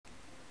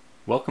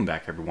Welcome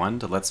back everyone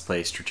to Let's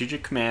Play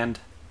Strategic Command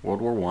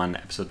World War I,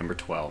 episode number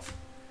 12.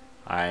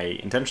 I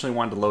intentionally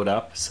wanted to load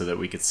up so that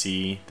we could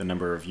see the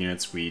number of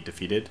units we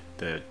defeated.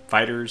 The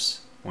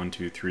fighters, 1,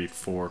 2, 3,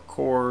 4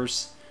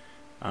 corps,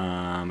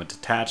 a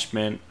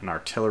detachment, an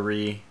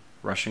artillery,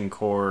 Russian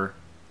corps.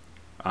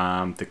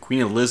 The Queen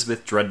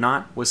Elizabeth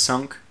dreadnought was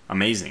sunk.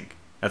 Amazing.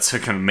 That's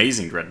like an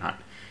amazing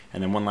dreadnought.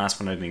 And then one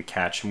last one I didn't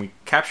catch. And we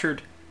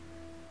captured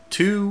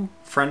 2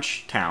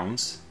 French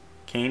towns,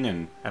 Caen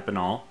and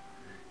Epinal,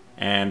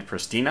 and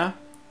Pristina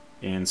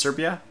in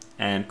Serbia,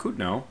 and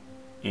Kutno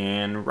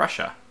in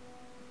Russia.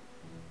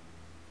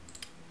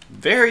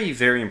 Very,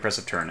 very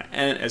impressive turn.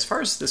 And as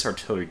far as this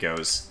artillery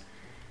goes,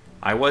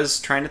 I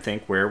was trying to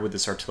think where would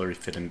this artillery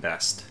fit in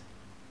best.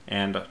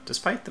 And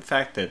despite the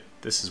fact that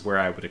this is where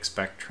I would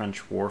expect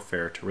trench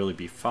warfare to really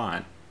be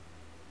fought,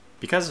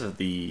 because of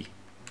the,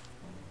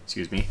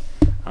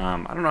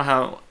 I don't know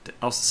how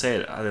else to say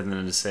it other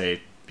than to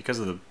say because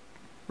of the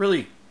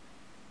really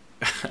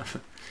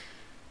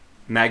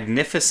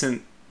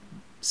magnificent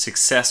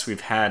success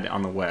we've had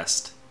on the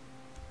west,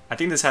 I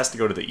think this has to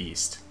go to the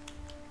east.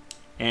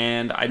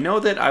 And I know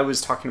that I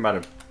was talking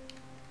about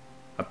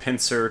a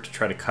pincer to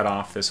try to cut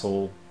off this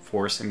whole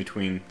force in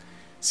between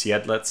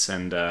Siedlitz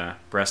and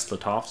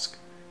Brest-Litovsk,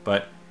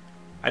 but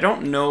I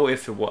don't know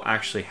if it will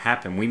actually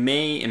happen. We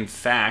may, in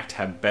fact,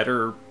 have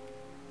better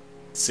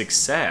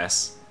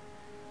success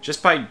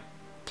just by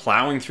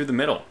plowing through the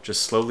middle,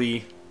 just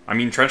slowly. I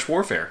mean, trench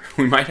warfare.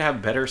 We might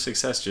have better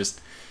success just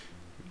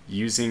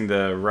using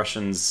the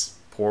Russians'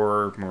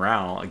 poor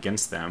morale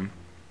against them.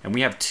 And we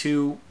have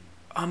 2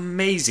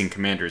 amazing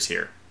commanders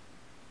here.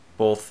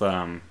 Both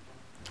Ludenberg,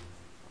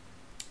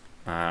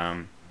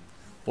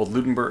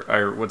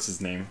 or what's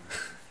his name?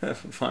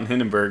 Von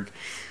Hindenburg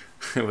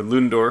with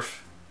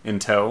Ludendorff in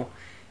tow,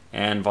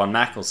 and von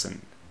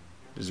Mackelsen.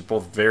 These are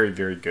both very,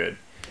 very good.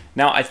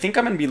 Now, I think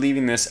I'm going to be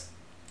leaving this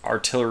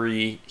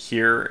artillery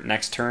here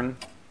next turn,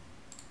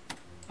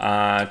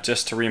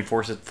 just to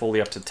reinforce it fully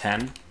up to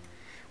 10.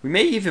 We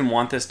may even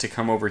want this to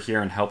come over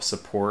here and help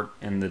support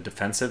in the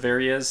defensive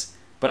areas,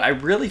 but I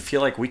really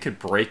feel like we could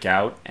break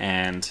out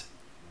and,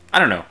 I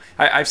don't know.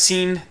 I've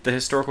seen The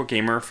Historical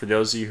Gamer. For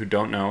those of you who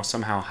don't know,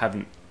 somehow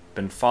haven't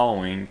been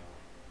following,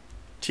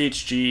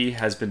 THG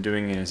has been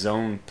doing his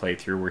own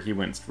playthrough where he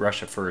went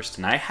Russia first,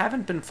 and I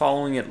haven't been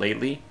following it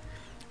lately.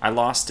 I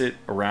lost it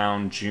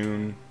around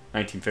June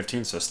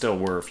 1915, so still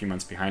we're a few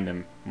months behind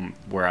him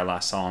where I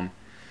last saw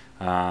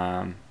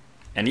him.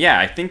 And yeah,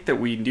 I think that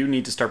we do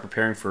need to start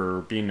preparing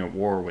for being at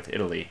war with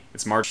Italy.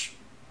 It's March.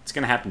 It's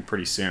going to happen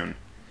pretty soon.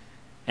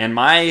 And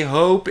my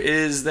hope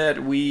is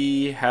that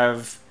we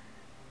have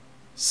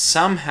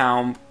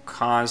somehow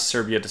caused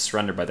Serbia to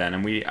surrender by then.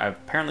 And we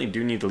apparently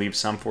do need to leave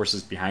some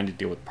forces behind to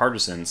deal with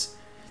partisans.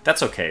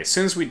 That's okay. As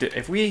soon as we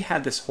if we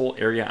had this whole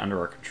area under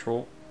our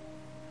control,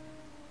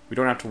 we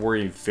don't have to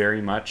worry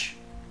very much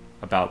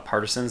about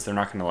partisans. They're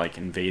not going to like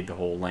invade the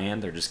whole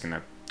land. They're just going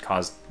to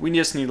cause. We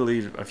just need to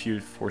leave a few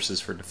forces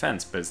for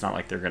defense, but it's not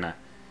like they're gonna.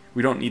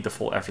 We don't need the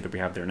full effort that we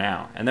have there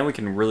now, and then we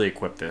can really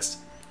equip this.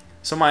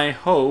 So my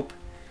hope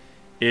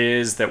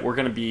is that we're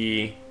gonna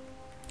be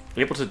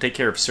able to take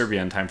care of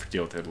Serbia in time for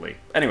deal with Italy.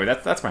 Anyway,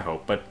 that's my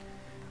hope, but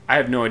I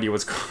have no idea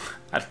what's going.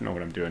 I don't know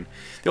what I'm doing.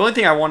 The only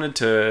thing I wanted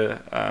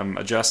to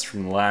adjust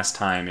from the last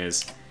time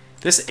is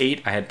this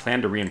 8. I had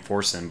planned to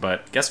reinforce him,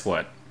 but guess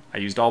what? I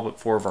used all but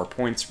 4 of our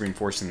points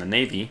reinforcing the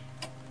navy.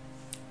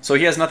 So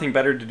he has nothing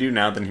better to do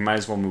now than he might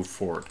as well move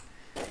forward.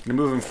 I'm going to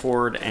move him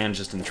forward and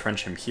just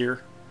entrench him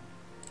here,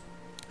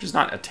 which is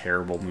not a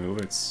terrible move.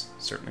 It's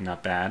certainly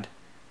not bad.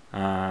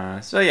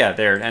 So yeah,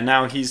 there. And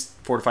now he's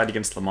fortified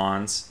against Le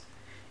Mans.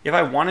 If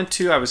I wanted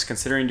to, I was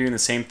considering doing the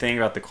same thing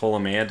about the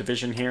Kolomea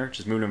division here,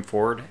 just moving him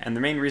forward. And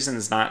the main reason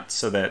is not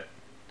so that,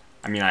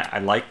 I mean, I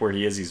like where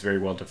he is. He's very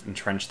well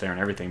entrenched there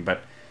and everything.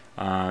 But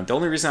the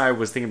only reason I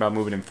was thinking about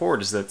moving him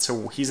forward is that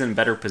so he's in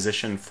better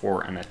position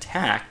for an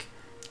attack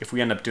if we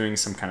end up doing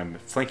some kind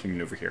of flanking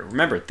maneuver here.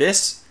 Remember,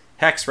 this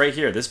hex right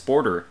here, this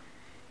border,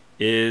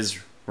 is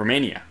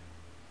Romania.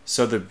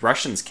 So the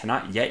Russians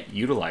cannot yet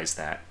utilize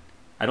that.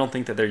 I don't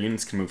think that their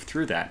units can move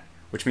through that,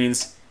 which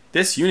means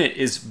this unit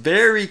is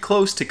very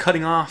close to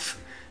cutting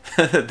off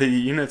the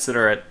units that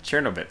are at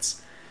Chernovitz.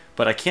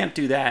 But I can't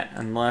do that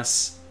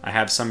unless I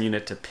have some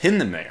unit to pin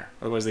them there.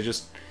 Otherwise they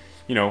just,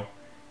 you know,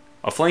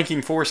 a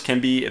flanking force can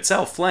be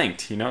itself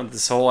flanked. You know,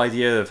 this whole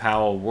idea of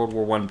how World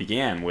War I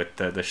began with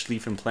the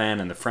Schlieffen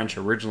Plan, and the French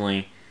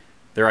originally,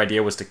 their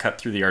idea was to cut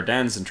through the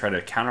Ardennes and try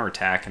to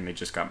counterattack, and they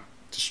just got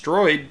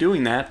destroyed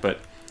doing that. But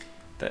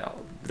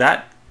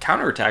that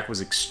counterattack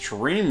was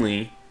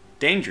extremely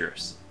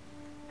dangerous.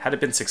 Had it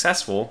been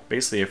successful,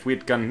 basically, if we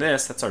had done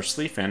this, that's our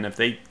Schlieffen. If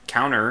they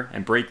counter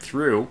and break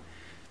through,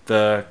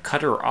 the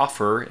cutter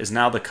offer is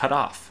now the cut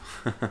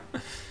off.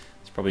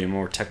 It's probably a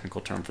more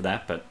technical term for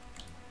that, but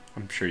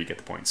I'm sure you get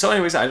the point. So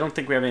anyways, I don't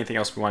think we have anything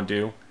else we want to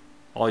do.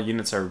 All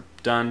units are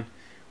done.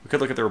 We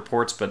could look at the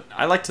reports, but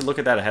I like to look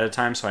at that ahead of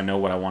time so I know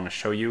what I want to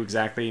show you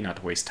exactly, not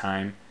to waste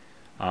time.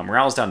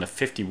 Morale's down to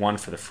 51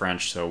 for the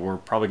French, so we're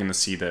probably going to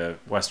see the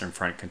Western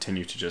Front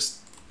continue to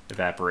just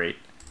evaporate.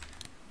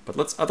 But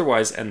let's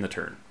otherwise end the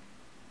turn.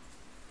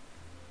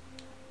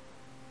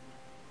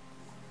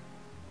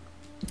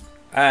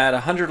 At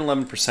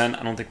 111%,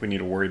 I don't think we need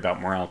to worry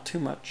about morale too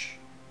much.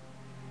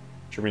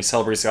 Germany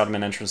celebrates the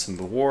Ottoman entrance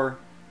into the war,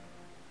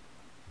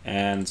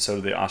 and so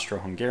do the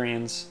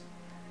Austro-Hungarians.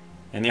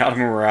 And the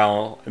Ottoman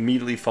morale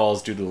immediately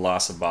falls due to the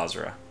loss of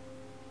Basra.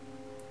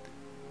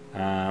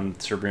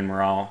 Serbian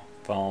morale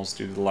falls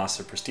due to the loss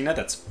of Pristina.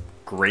 That's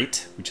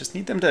great. We just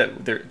need them to...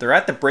 They're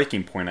at the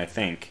breaking point, I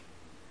think.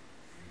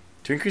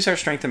 To increase our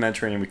strength in the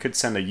Mediterranean, we could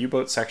send a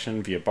U-boat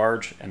section via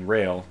barge and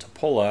rail to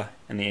Pola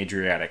and the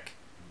Adriatic,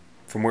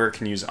 from where it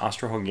can use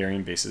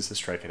Austro-Hungarian bases to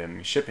strike at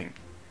enemy shipping.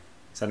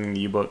 Sending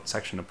the U-boat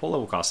section to Pola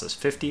will cost us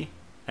 50,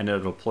 and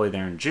it'll deploy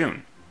there in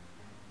June.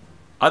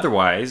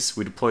 Otherwise,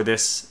 we deploy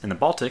this in the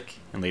Baltic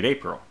in late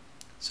April.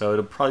 So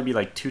it'll probably be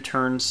like 2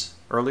 turns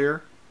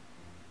earlier,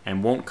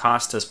 and won't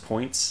cost us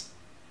points.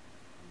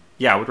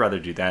 Yeah, I would rather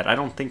do that. I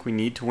don't think we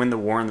need to win the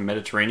war in the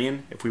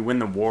Mediterranean. If we win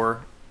the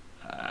war...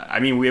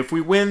 if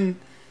we win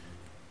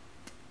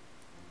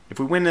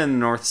in the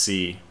North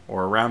Sea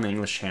or around the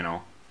English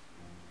Channel,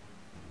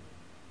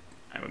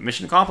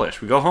 mission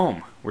accomplished. We go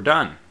home. We're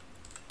done.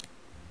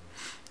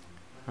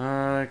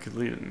 Could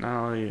lead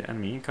not only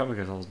enemy income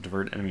because it'll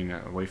divert enemy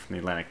away from the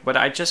Atlantic. But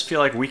I just feel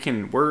like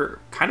we're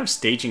kind of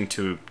staging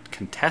to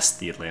contest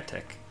the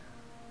Atlantic.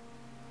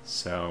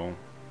 So,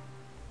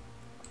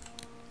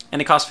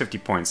 and it costs 50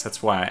 points.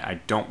 That's why I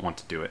don't want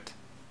to do it.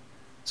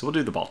 So we'll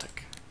do the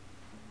Baltic.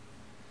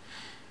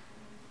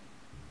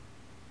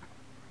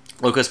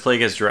 Locust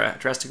plague has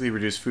drastically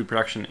reduced food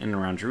production in and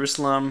around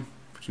Jerusalem.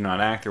 If we do not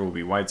act, there will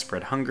be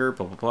widespread hunger,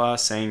 blah, blah, blah.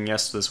 Saying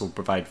yes to this will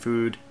provide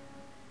food.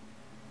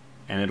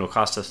 And it'll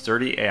cost us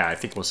 30. Yeah, I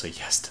think we'll say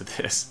yes to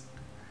this.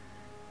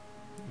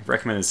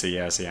 Recommended say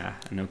yes, yeah.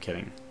 No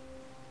kidding.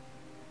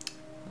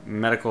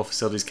 Medical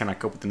facilities cannot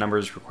cope with the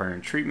numbers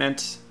requiring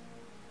treatment.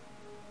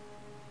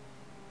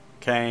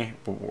 Okay,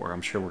 but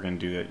I'm sure we're going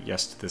to do the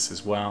yes to this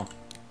as well.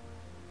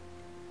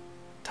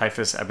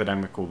 Typhus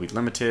epidemic will be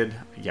limited.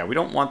 Yeah, we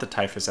don't want the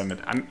typhus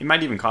epidemic. It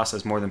might even cost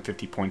us more than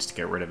 50 points to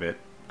get rid of it.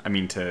 I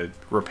mean, to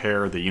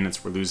repair the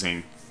units we're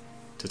losing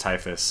to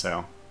typhus,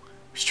 so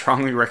we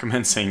strongly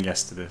recommend saying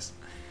yes to this.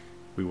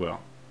 We will.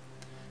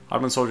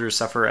 Ottoman soldiers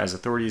suffer as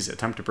authorities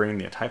attempt to bring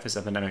the typhus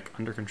epidemic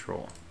under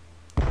control.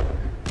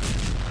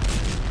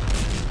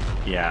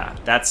 Yeah,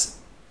 that's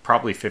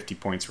probably 50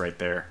 points right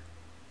there.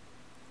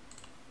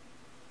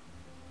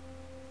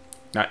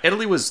 Now,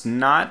 Italy was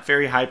not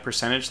very high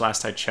percentage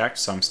last I checked,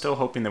 so I'm still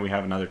hoping that we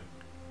have another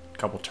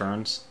couple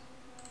turns.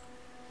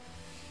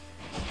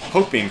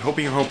 Hoping.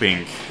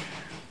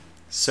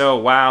 So,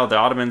 wow, the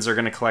Ottomans are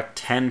going to collect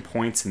 10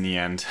 points in the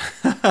end.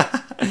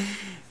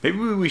 Maybe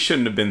we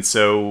shouldn't have been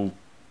so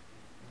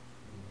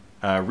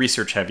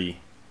research heavy.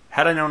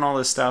 Had I known all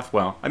this stuff,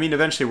 well, I mean,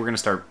 eventually we're going to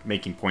start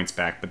making points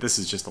back, but this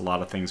is just a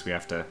lot of things we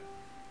have to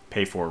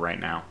pay for right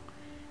now.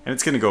 And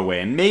it's going to go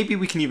away. And maybe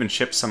we can even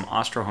ship some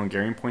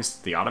Austro-Hungarian points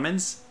to the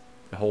Ottomans,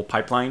 the whole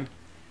pipeline.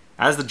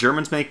 As the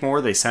Germans make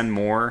more, they send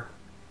more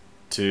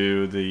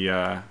to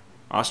the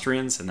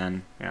Austrians, and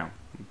then, yeah,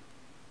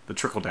 the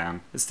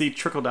trickle-down. It's the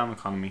trickle-down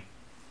economy.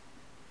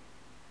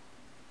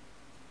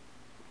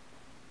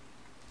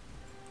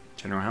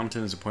 General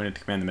Hamilton is appointed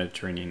to command the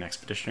Mediterranean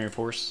Expeditionary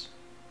Force.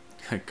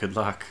 Good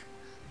luck.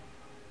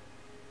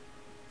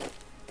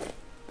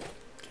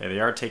 Okay, they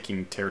are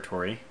taking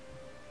territory.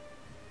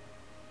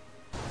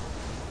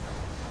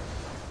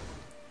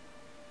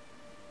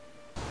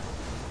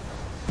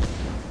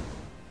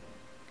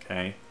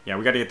 Okay. Yeah,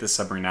 we gotta get this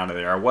submarine out of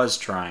there. I was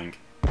trying.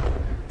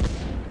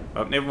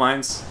 Oh, naval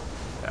mines.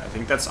 I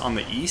think that's on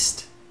the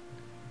east.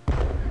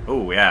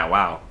 Oh, yeah,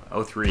 wow.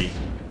 03.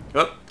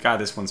 Oh, God,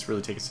 this one's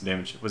really taking some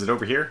damage. Was it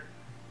over here?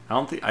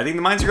 I think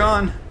the mines are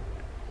gone.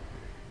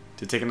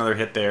 To take another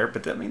hit there,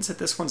 but that means that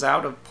this one's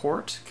out of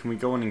port. Can we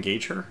go and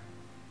engage her?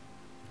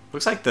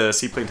 Looks like the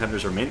seaplane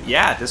tenders are min.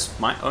 Yeah, this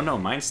mine. Oh no,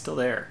 mine's still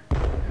there.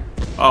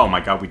 Oh my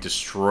God, we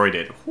destroyed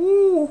it.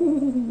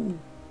 Woo!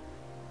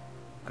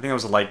 I think it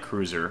was a light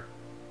cruiser.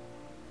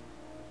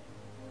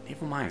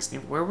 Naval mines.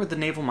 Where were the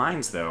naval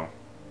mines, though?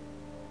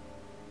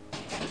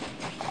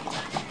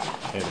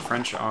 Okay, the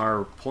French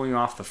are pulling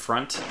off the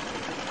front.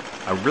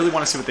 I really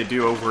want to see what they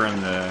do over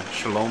in the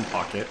Shalom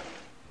pocket.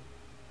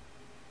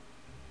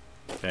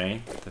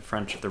 Okay,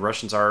 the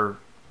Russians are...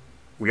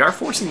 We are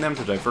forcing them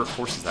to divert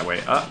forces that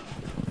way.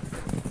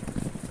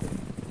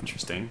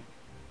 Interesting.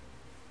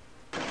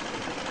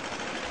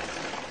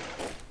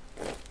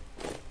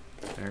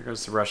 There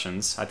goes the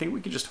Russians. I think we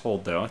could just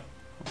hold, though.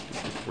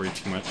 Don't worry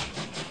too much.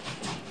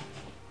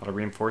 A lot of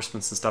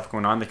reinforcements and stuff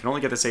going on. They can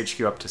only get this HQ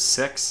up to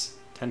 6.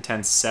 10,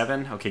 10,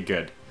 7. Okay,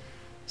 good.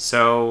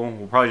 So,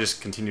 we'll probably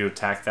just continue to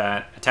attack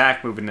that.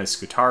 Attack, move into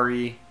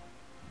Scutari.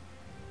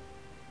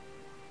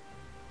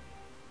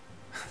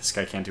 This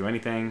guy can't do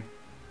anything.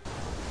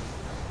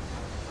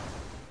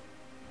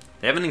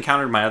 They haven't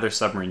encountered my other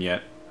submarine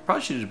yet.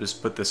 Probably should have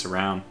just put this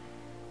around.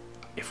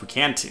 If we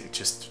can,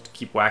 just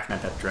keep whacking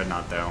at that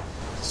dreadnought, though.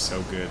 It's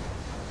so good.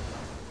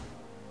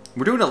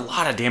 We're doing a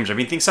lot of damage. I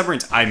mean,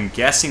 I'm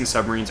guessing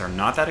submarines are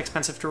not that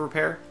expensive to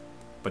repair,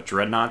 but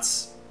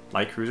dreadnoughts,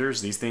 light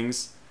cruisers, these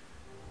things,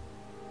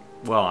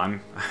 well, I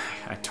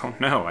don't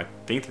know. I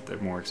think that they're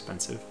more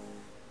expensive.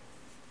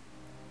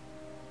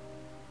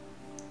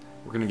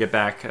 We're going to get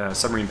back,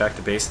 submarine back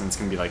to base, and it's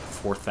going to be like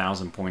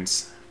 4,000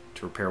 points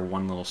to repair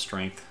one little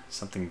strength.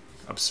 Something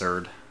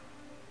absurd.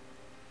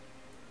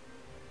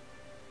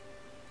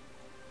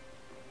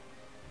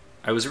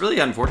 I was really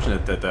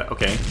unfortunate that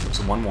okay, it was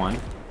a 1-1.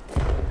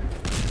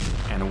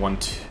 And a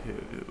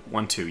 1-2,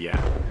 1-2, yeah.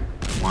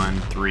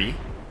 1-3.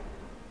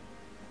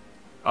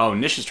 Oh,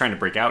 Nish is trying to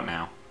break out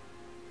now.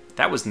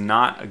 That was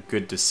not a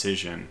good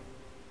decision.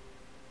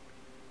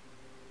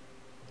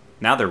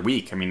 Now they're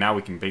weak. I mean, now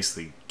we can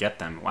basically get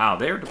them. Wow,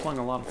 they're deploying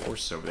a lot of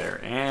forces over there.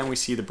 And we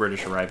see the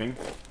British arriving.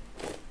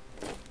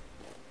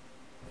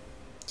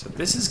 So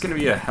this is going to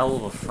be a hell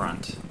of a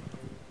front.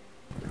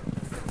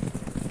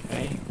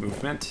 Okay,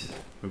 movement.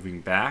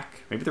 Moving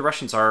back. Maybe the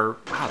Russians are...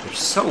 Wow, they're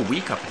so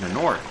weak up in the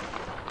north.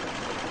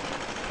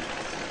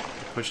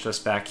 They pushed us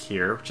back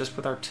here, just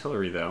with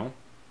artillery, though.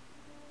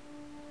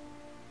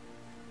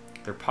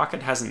 Their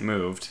pocket hasn't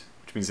moved,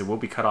 which means it will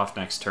be cut off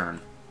next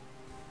turn.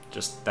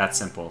 Just that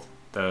simple.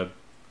 The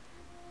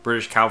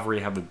British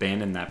cavalry have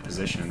abandoned that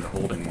position, the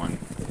holding one.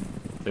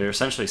 They're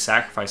essentially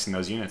sacrificing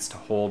those units to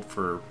hold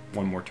for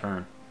one more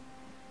turn.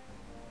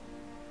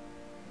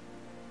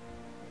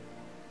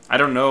 I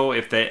don't know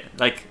if they...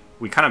 Like,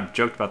 we kind of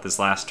joked about this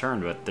last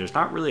turn, but there's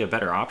not really a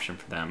better option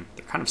for them.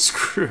 They're kind of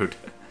screwed.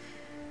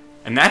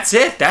 And that's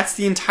it! That's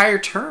the entire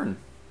turn!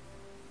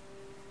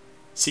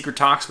 Secret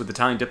talks with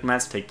Italian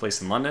diplomats take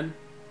place in London.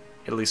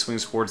 Italy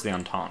swings towards the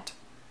Entente.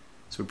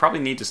 So we probably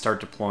need to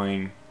start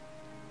deploying...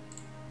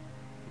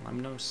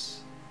 Lemnos?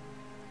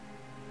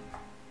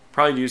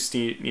 Probably just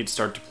need to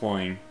start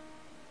deploying...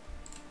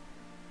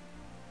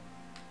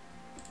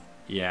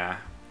 Yeah.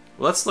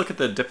 Well, let's look at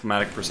the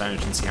diplomatic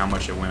percentage and see how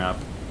much it went up.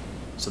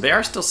 So they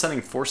are still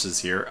sending forces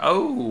here.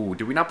 Oh,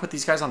 did we not put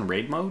these guys on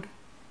raid mode?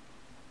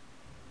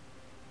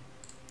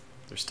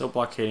 They're still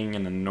blockading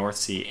in the North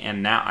Sea,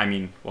 and now,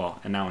 and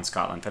now in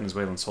Scotland.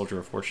 Venezuelan soldier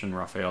of fortune,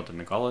 Rafael de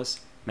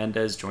Nogales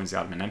Mendez joins the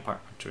Ottoman Empire,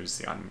 joins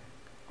the Ottoman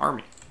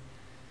army.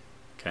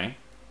 Okay.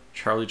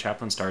 Charlie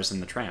Chaplin stars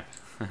in The Tramp.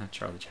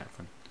 Charlie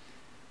Chaplin.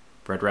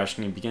 Bread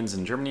rationing begins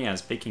in Germany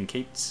as baking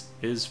cakes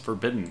is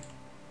forbidden.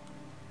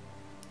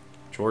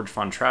 George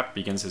von Trapp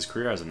begins his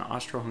career as an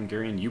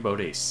Austro-Hungarian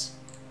U-boat ace.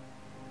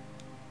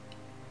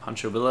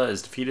 Pancho Villa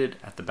is defeated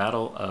at the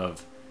Battle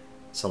of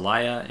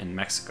Celaya in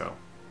Mexico.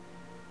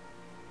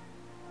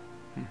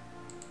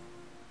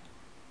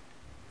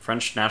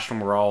 French national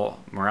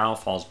morale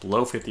falls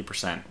below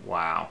 50%.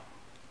 Wow.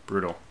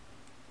 Brutal.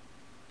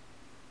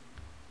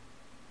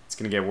 It's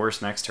going to get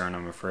worse next turn,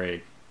 I'm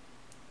afraid.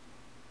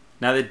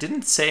 Now, they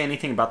didn't say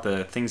anything about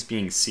the things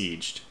being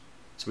sieged.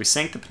 So we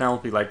sank the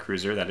Penelope light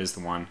cruiser. That is the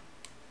one.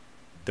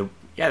 The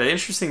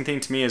interesting thing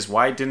to me is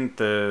why didn't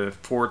the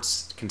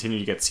forts continue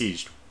to get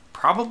sieged?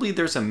 Probably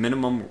there's a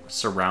minimum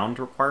surround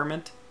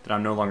requirement that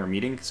I'm no longer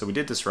meeting. So we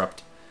did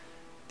disrupt.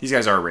 These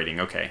guys are raiding.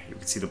 Okay, you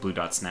can see the blue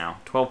dots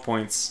now. 12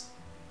 points.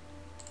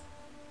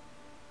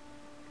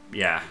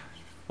 Yeah.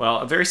 Well,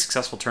 a very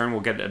successful turn. We'll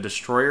get a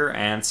destroyer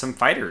and some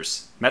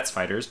fighters. Metz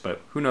fighters,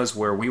 but who knows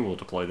where we will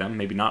deploy them.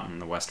 Maybe not on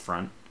the West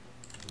Front.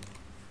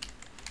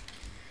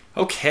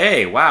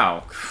 Okay,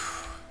 wow.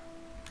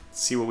 Let's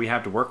see what we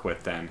have to work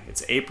with then.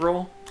 It's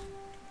April.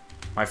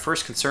 My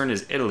first concern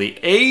is Italy.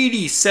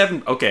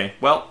 87... Okay,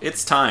 well,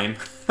 it's time.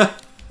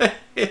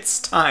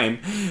 It's time.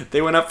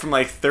 They went up from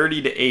like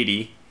 30 to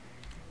 80.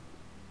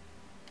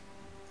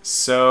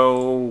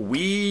 So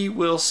we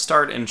will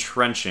start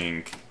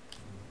entrenching.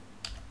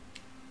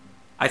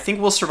 I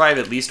think we'll survive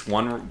at least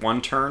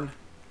one turn.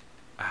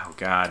 Oh,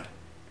 God.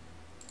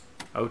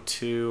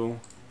 0-2.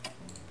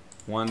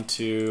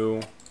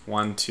 1-2.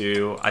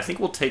 1-2. I think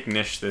we'll take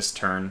Nish this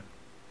turn.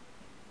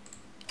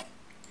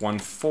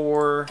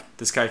 1-4.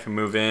 This guy can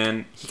move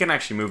in. He can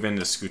actually move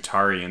into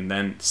Scutari and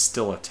then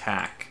still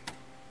attack,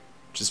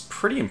 which is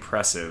pretty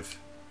impressive.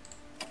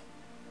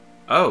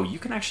 Oh, you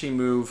can actually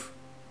move...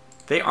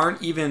 They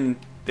don't even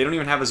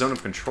have a zone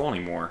of control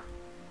anymore.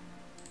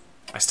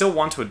 I still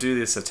want to do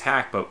this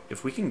attack, but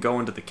if we can go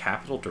into the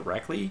capital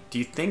directly, do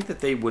you think that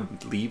they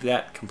would leave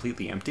that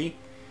completely empty?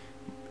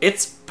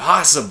 It's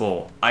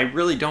possible. I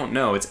really don't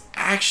know. It's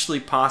actually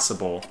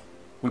possible.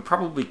 We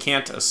probably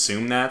can't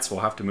assume that, so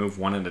we'll have to move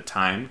one at a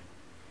time.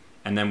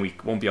 And then we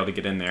won't be able to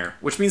get in there,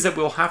 which means that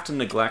we'll have to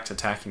neglect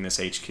attacking this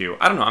HQ.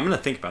 I don't know. I'm going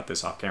to think about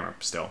this off camera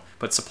still.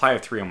 But supply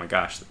of 3, oh my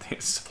gosh, the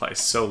supply is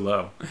so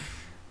low.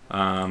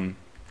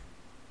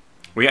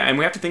 We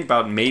have to think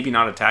about maybe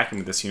not attacking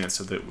with this unit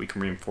so that we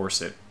can reinforce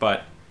it.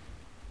 But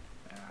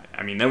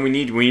I mean, then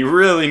we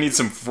really need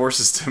some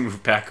forces to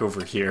move back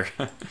over here.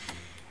 I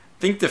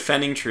think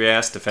defending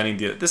Trieste,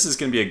 this is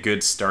going to be a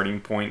good starting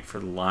point for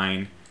the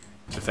line.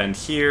 Defend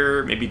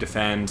here, maybe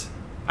defend.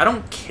 I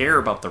don't care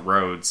about the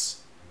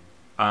roads.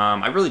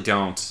 I really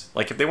don't.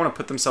 Like, if they want to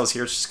put themselves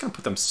here, it's just going to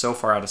put them so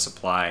far out of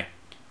supply.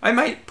 I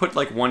might put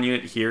like one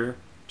unit here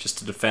just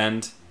to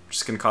defend. which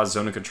is going to cause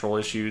zone of control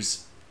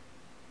issues.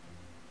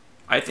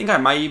 I think I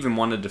might even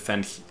want to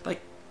defend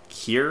like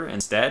here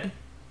instead.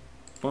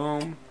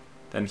 Boom.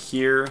 Then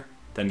here.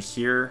 Then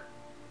here.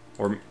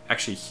 Or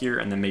actually here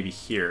and then maybe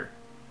here.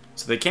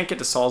 So they can't get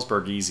to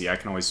Salzburg easy. I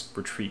can always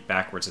retreat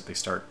backwards if they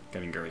start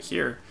getting right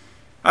here.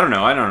 I don't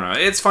know.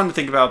 It's fun to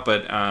think about,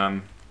 but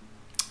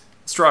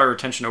let's draw our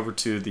attention over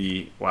to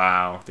the...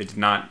 Wow, they did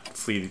not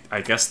flee.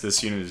 I guess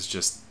this unit is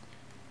just...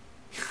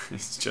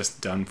 it's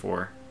just done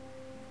for.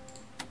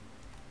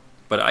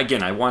 But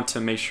again, I want to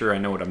make sure I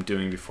know what I'm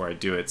doing before I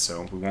do it,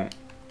 so we won't...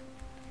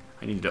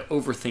 I need to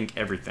overthink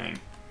everything.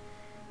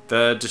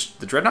 The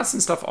dreadnoughts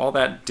and stuff, all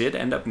that did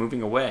end up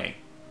moving away.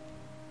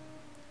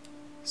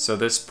 So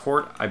this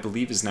port, I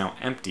believe, is now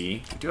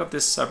empty. I do have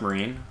this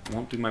submarine. I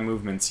won't do my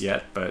movements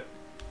yet, but...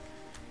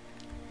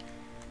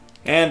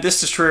 And this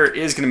destroyer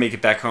is going to make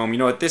it back home. You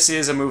know what? This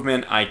is a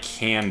movement I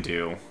can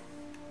do.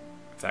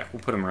 In fact,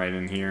 we'll put him right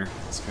in here.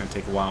 It's going to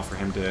take a while for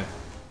him to...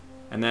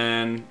 And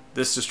then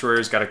this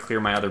destroyer's got to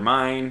clear my other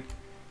mine.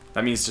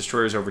 That means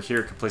destroyers over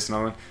here could place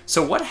another one.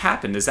 So what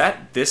happened? Is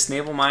that this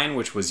naval mine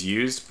which was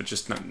used but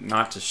just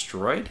not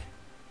destroyed?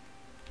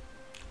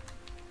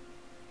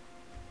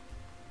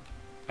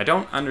 I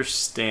don't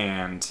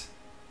understand.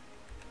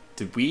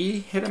 Did we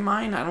hit a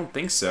mine? I don't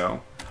think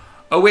so.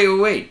 Oh,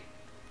 wait.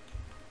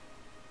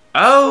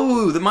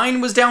 Oh, the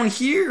mine was down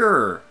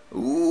here.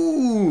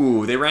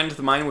 Ooh, they ran into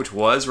the mine which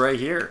was right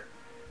here.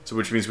 So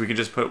which means we can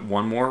just put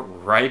one more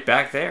right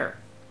back there.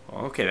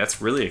 Okay,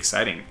 that's really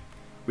exciting.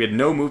 We had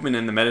no movement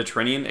in the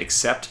Mediterranean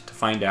except to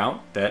find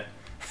out that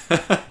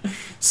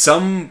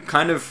some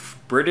kind of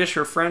British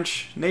or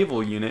French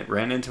naval unit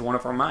ran into one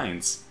of our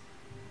mines.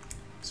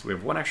 So we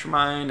have one extra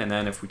mine, and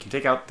then if we can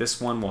take out this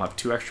one, we'll have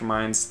 2 extra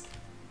mines.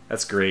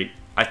 That's great.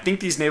 I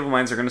think these naval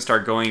mines are going to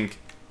start going...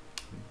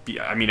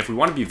 I mean, if we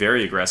want to be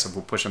very aggressive,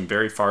 we'll push them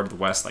very far to the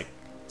west, like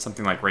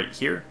something like right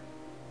here.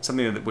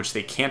 Something that, which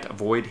they can't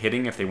avoid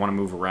hitting if they want to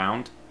move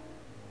around.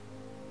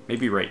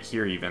 Maybe right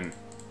here even.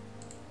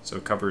 So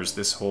it covers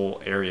this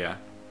whole area.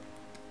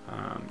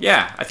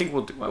 Yeah, I think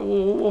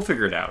we'll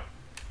figure it out.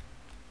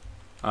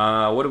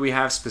 What do we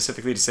have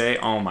specifically to say?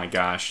 Oh my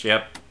gosh,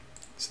 yep.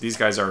 So these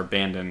guys are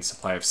abandoned.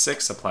 Supply of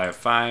 6, supply of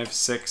 5,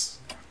 6.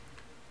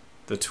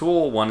 The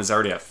tool one is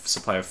already at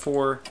supply of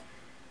 4.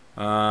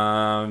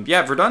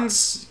 Yeah,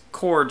 Verdun's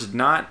corps did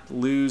not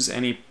lose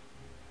any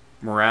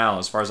morale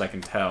as far as I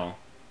can tell.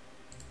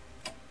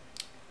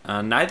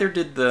 Neither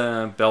did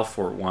the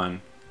Belfort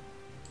one.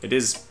 It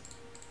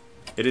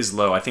is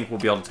low. I think we'll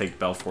be able to take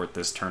Belfort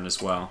this turn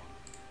as well.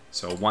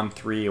 So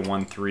 1-3, a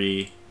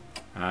 1-3.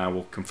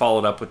 We can follow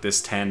it up with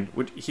this 10.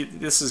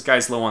 This is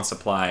guy's low on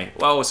supply.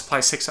 Whoa, supply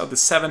 6. Oh, the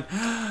 7.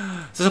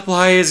 The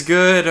supply is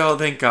good. Oh,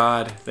 thank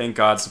God. Thank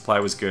God supply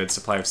was good.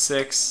 Supply of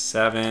 6,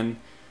 7,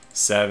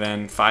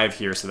 7, 5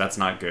 here, so that's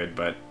not good,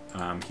 but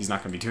he's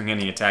not going to be doing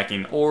any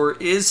attacking. Or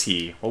is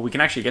he? Well, we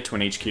can actually get to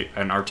an HQ,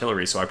 an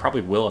artillery, so I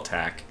probably will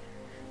attack.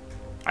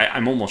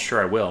 I'm almost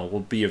sure I will.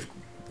 We'll be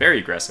very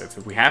aggressive.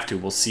 If we have to,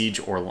 we'll siege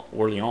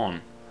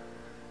Orléans.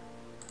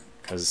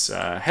 Because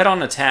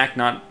head-on attack,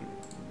 I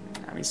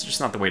mean, it's just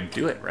not the way to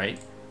do it, right?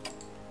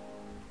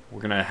 We're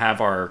going to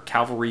have our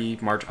cavalry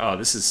march. Oh,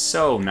 this is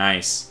so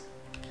nice.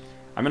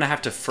 I'm going to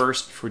have to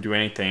first, before we do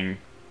anything,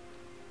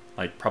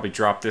 like probably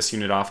drop this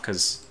unit off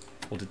because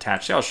we'll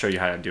detach. I'll show you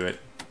how to do it.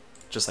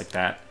 Just like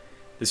that.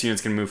 This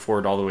unit's going to move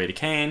forward all the way to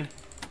Caen.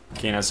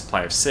 Caen has a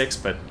supply of 6,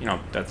 but, you know,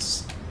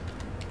 that's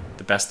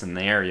the best in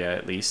the area,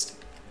 at least.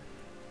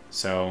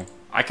 So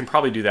I can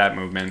probably do that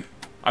movement.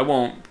 I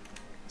won't.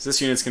 So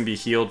this unit's going to be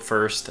healed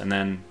first, and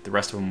then the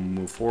rest of them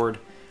will move forward.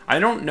 I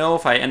don't know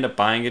if I end up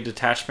buying a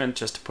detachment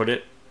just to put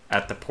it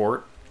at the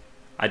port.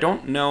 I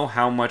don't know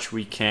how much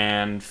we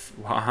can,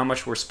 how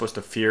much we're supposed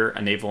to fear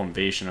a naval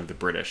invasion of the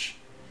British.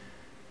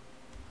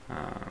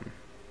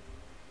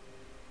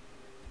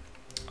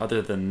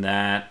 Other than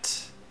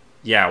that,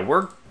 yeah,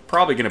 we're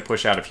probably going to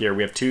push out of here.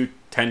 We have 2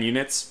 10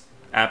 units.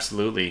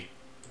 Absolutely.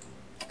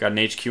 Got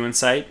an HQ in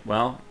sight.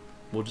 Well,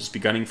 we'll just be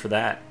gunning for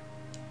that.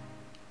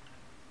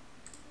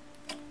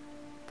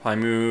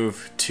 Probably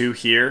move 2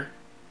 here,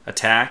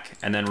 attack,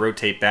 and then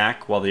rotate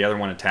back while the other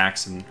one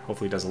attacks and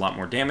hopefully does a lot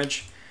more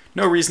damage.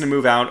 No reason to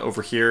move out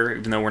over here,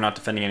 even though we're not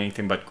defending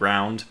anything but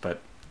ground,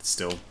 but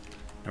still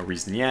no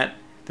reason yet.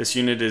 This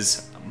unit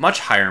is much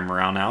higher in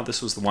morale now.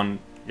 This was the one,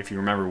 if you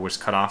remember, was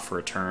cut off for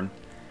a turn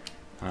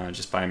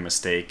just by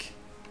mistake.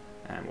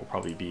 And we'll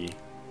probably be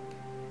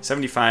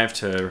 75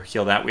 to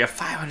heal that. We have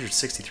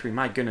 563.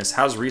 My goodness,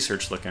 how's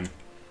research looking?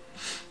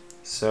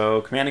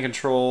 So command and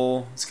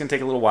control, it's going to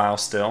take a little while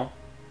still.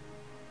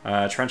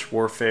 Trench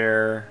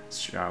warfare,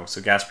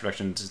 so gas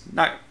production,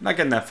 not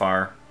getting that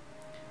far.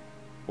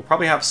 We'll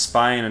probably have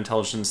spy and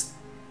intelligence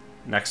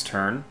next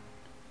turn.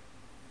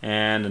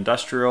 And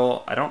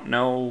industrial, I don't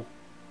know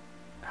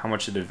how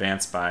much it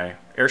advanced by.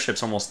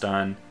 Airship's almost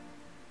done.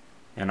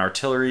 And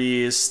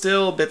artillery is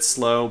still a bit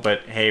slow,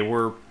 but hey,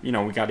 we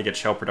got to get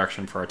shell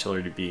production for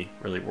artillery to be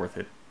really worth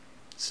it.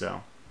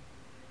 So,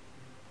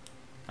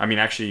 I mean,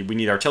 actually, we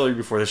need artillery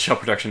before the shell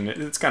production.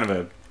 It's kind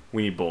of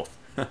we need both.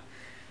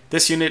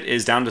 This unit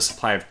is down to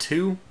supply of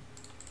 2.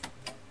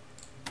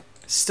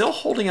 Still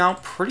holding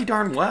out pretty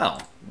darn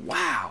well.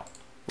 Wow.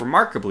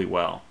 Remarkably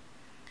well.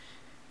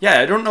 Yeah,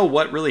 I don't know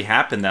what really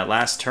happened that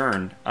last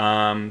turn.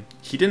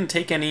 He didn't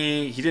take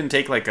any. He didn't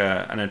take like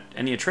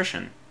any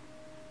attrition.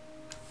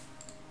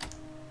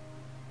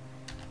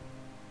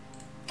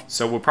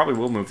 So we probably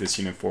will move this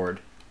unit forward.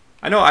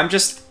 I know I'm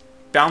just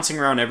bouncing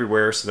around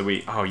everywhere so that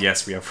we. Oh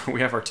yes, we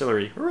have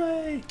artillery.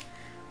 Hooray!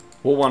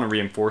 We'll want to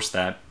reinforce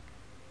that,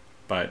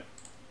 but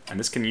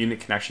this unit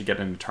can actually get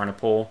into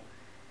Tarnopol.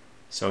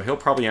 So he'll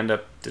probably end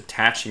up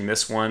detaching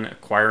this one,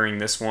 acquiring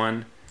this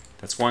one.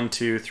 That's 1,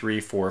 2, 3,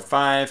 4,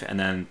 5, and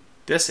then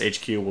this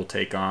HQ will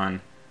take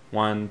on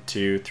 1,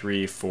 2,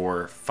 3,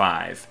 4,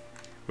 5,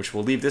 which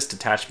will leave this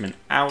detachment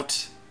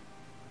out.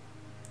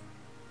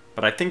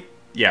 But I think,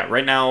 yeah,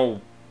 right now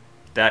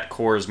that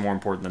core is more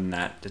important than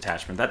that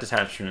detachment. That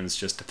detachment is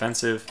just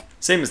defensive.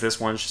 Same as this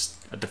one, it's just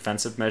a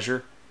defensive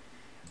measure.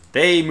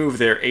 They move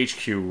their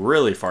HQ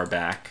really far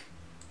back.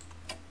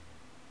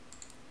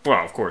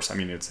 Well, of course, I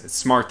mean, it's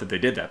smart that they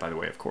did that, by the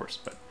way, of course,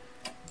 but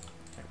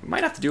we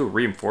might have to do a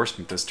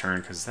reinforcement this turn,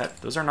 because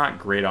those are not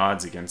great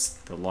odds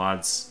against the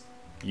Lod's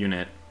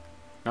unit.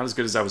 Not as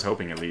good as I was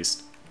hoping, at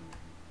least.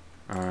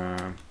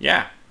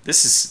 Yeah,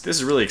 this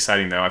is really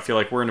exciting, though. I feel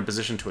like we're in a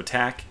position to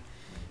attack,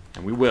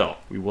 and we will.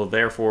 We will,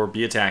 therefore,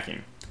 be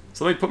attacking.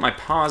 So let me put my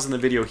pause in the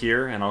video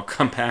here, and I'll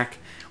come back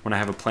when I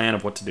have a plan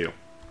of what to do.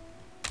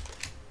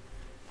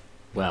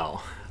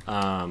 Well,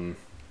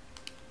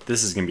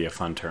 this is going to be a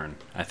fun turn,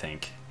 I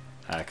think,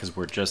 because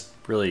we're just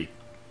really...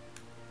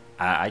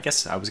 I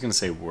guess I was going to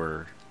say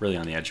we're really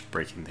on the edge of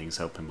breaking things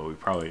open, but we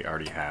probably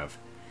already have.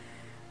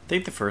 I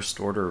think the first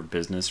order of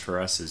business for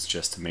us is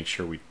just to make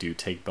sure we do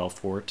take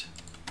Belfort.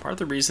 Part of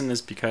the reason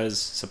is because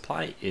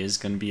supply is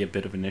going to be a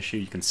bit of an issue.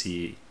 You can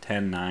see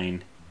 10,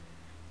 9,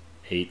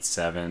 8,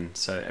 7.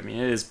 So, I mean,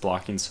 it is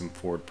blocking some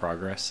forward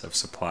progress of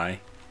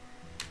supply.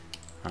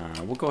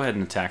 We'll go ahead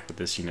and attack with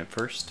this unit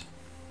first.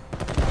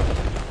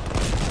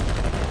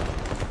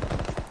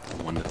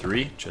 1 to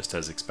 3, just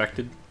as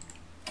expected.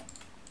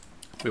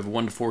 We have a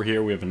 1 to 4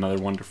 here, we have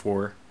another 1 to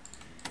 4.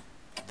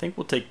 I think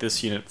we'll take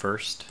this unit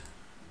first.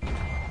 Okay,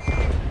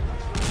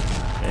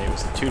 it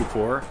was a 2 to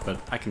 4,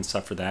 but I can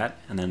suffer that.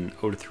 And then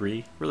 0 to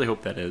 3. Really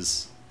hope that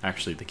is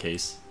actually the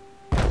case.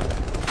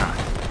 Ah,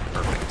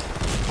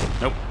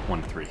 perfect. Nope,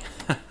 1 to 3.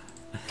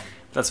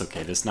 That's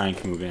okay, this 9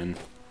 can move in.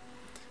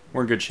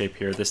 We're in good shape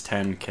here. This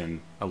 10 can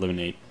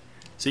eliminate.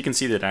 So you can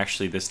see that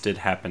actually this did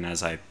happen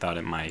as I thought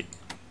it might.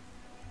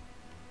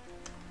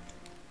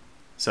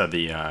 So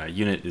the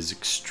unit is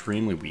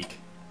extremely weak,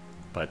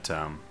 but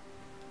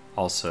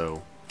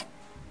also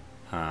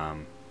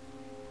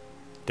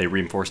they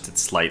reinforced it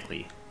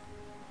slightly,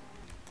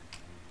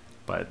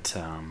 but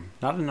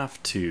not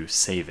enough to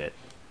save it.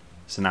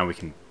 So now we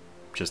can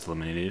just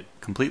eliminate it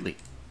completely.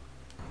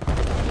 And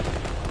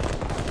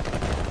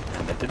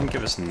that didn't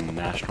give us a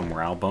national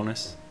morale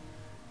bonus.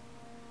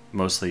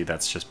 Mostly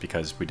that's just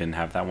because we didn't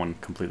have that one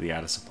completely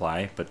out of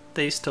supply, but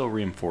they still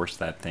reinforced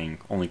that thing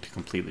only to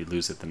completely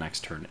lose it the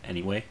next turn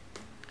anyway.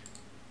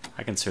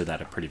 I consider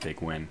that a pretty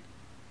big win.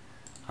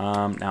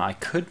 Now I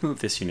could move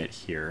this unit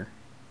here.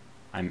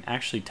 I'm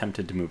actually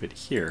tempted to move it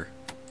here,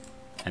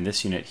 and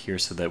this unit here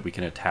so that we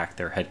can attack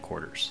their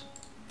headquarters.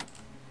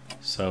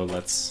 So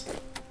let's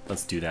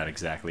do that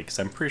exactly, because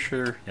I'm pretty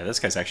sure, yeah, this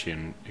guy's actually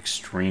in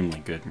extremely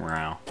good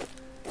morale.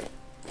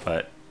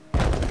 But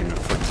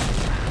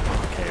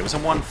okay, it was a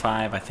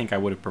 1-5. I think I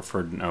would have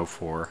preferred an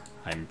 0-4.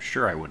 I'm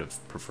sure I would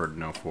have preferred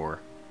an 0-4.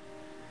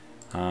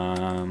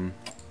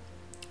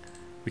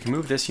 We can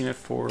move this unit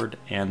forward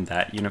and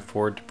that unit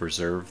forward to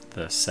preserve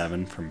the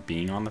 7 from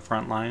being on the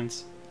front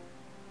lines.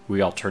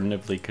 We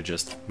alternatively could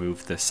just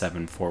move the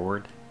 7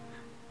 forward.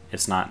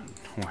 It's not,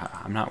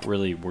 I'm not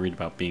really worried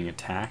about being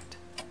attacked.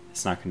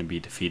 It's not going to be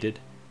defeated.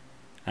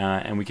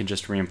 And we can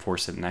just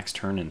reinforce it next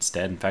turn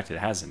instead. In fact, it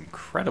has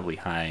incredibly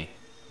high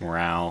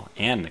morale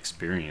and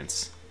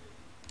experience.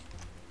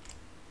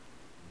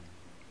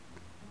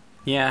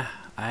 Yeah,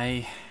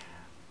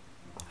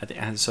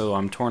 so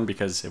I'm torn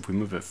because if we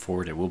move it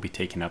forward, it will be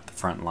taking up the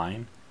front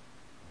line,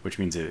 which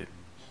means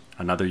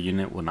another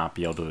unit will not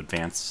be able to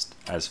advance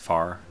as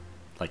far.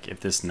 Like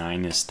if this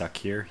 9 is stuck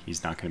here,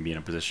 he's not going to be in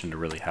a position to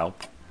really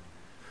help.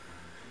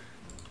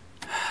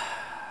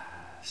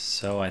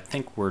 So I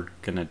think we're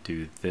going to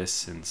do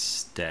this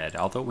instead,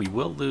 although we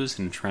will lose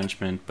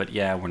entrenchment, but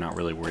yeah, we're not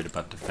really worried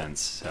about defense,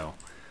 so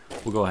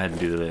we'll go ahead and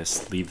do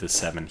this, leave the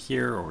 7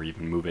 here, or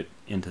even move it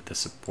into the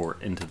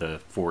support, into the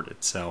fort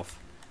itself.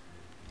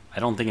 I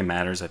don't think it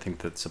matters. I think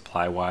that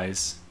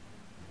supply-wise,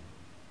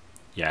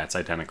 yeah, it's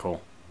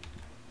identical.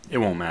 It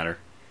won't matter.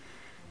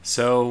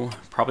 So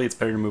probably it's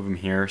better to move him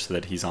here so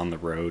that he's on the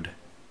road.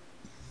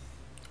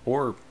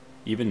 Or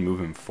even move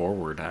him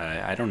forward.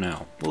 I don't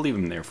know. We'll leave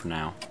him there for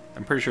now.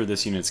 I'm pretty sure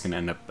this unit's going to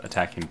end up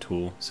attacking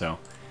Toul, so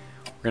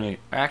we're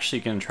actually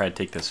going to try to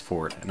take this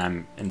fort. And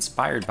I'm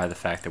inspired by the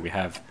fact that we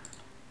have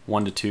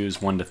 1 to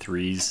 2s, 1 to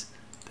 3s,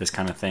 this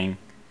kind of thing.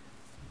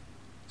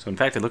 So in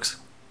fact, it looks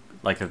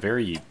like a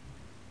very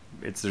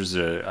there's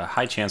a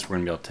high chance we're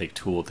going to be able to take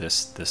Tool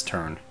this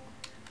turn.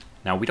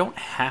 Now, we don't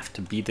have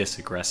to be this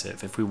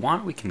aggressive. If we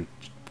want, we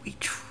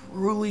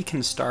truly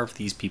can starve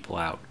these people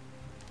out.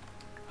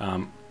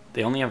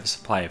 They only have a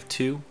supply of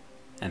 2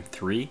 and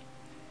 3.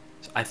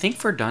 So I think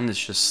Verdun is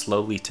just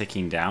slowly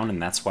ticking down,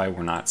 and that's why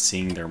we're not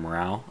seeing their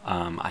morale.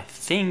 I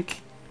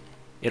think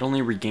it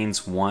only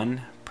regains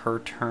 1 per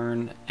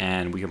turn,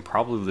 and we can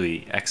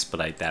probably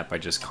expedite that by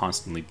just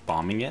constantly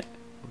bombing it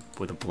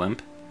with a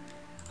blimp.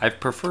 I've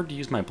preferred to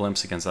use my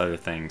blimps against other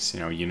things, you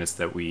know, units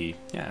that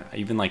yeah,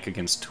 even like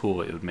against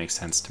Tool, it would make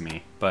sense to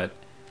me. But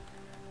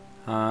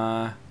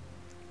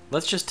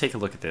let's just take a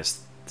look at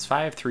this. It's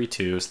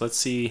 5-3-2, so let's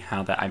see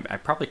how that... I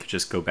probably could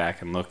just go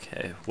back and look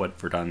at what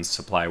Verdun's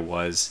supply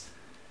was.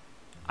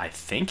 I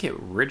think it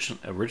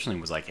originally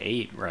was like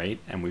 8, right?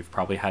 And we've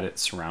probably had it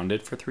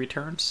surrounded for 3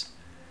 turns.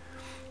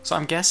 So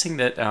I'm guessing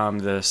that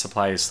the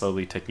supply is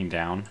slowly ticking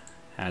down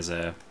as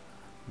a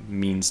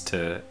means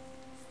to...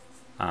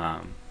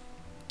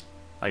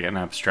 like an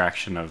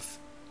abstraction of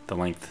the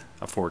length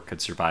a fort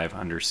could survive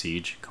under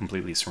siege,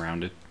 completely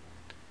surrounded.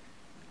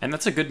 And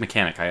that's a good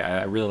mechanic.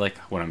 I really like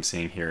what I'm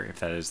seeing here,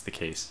 if that is the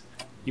case.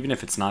 Even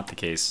if it's not the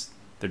case,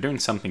 they're doing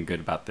something good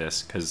about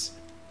this, because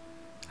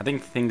I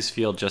think things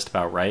feel just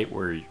about right,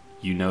 where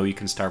you know you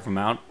can starve them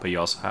out, but you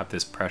also have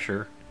this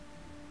pressure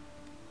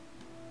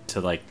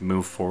to, like,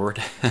 move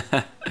forward.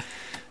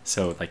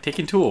 So, like,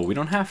 taking Tool, we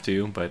don't have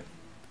to, but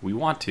we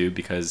want to,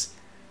 because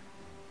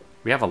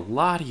we have a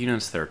lot of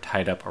units that are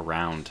tied up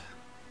around,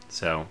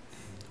 so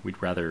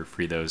we'd rather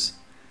free those.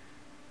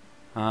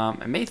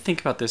 I may think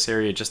about this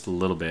area just a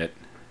little bit,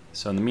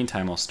 so in the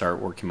meantime I'll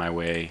start working my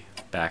way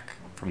back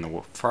from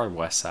the far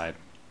west side.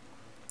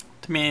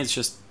 To me, it's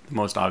just the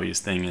most obvious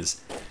thing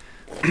is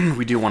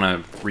we do want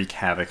to wreak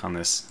havoc on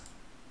this.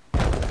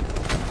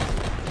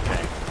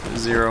 Okay,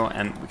 0,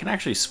 and we can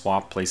actually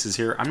swap places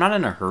here. I'm not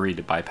in a hurry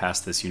to bypass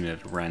this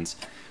unit at Rennes,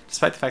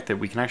 despite the fact that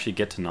we can actually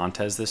get to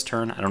Nantes this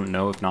turn. I don't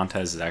know if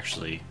Nantes is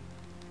actually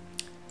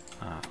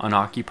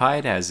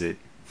unoccupied, as it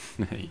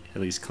at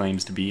least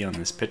claims to be on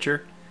this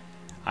picture.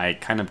 I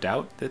kind of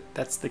doubt that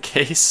that's the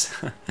case,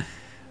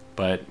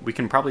 but we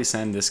can probably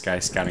send this guy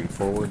scouting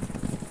forward.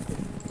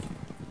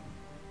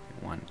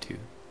 1, 2.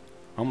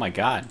 Oh my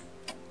god.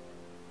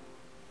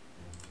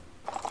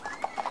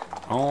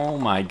 Oh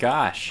my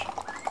gosh.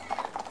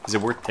 Is it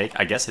worth take?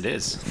 I guess it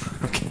is.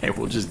 Okay,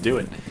 we'll just do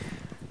it.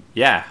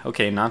 Yeah,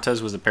 okay,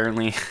 Nantes was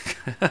apparently...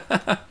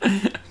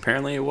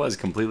 apparently it was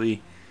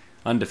completely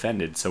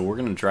undefended, so we're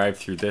going to drive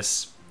through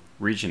this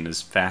region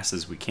as fast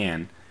as we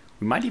can.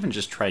 We might even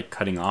just try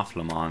cutting off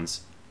Le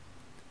Mans.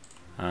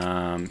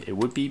 It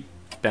would be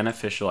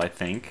beneficial, I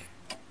think.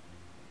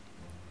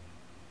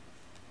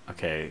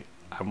 Okay,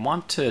 I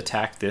want to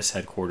attack this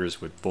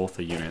headquarters with both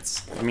the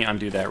units. Let me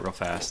undo that real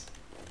fast.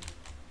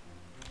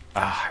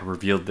 Ah, I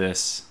revealed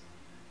this.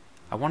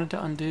 I wanted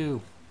to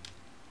undo.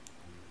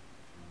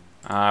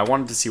 I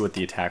wanted to see what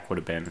the attack would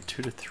have been.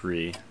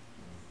 2-3.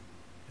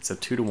 It's a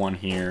 2-1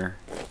 here.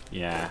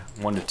 Yeah,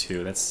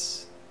 1-2.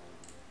 That's...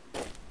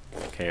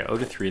 Okay,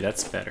 0-3,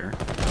 that's better.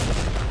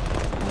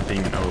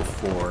 Being an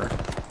 0-4.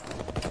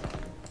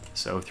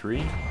 So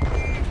 0-3.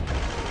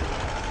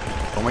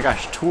 Oh my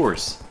gosh,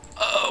 Tours!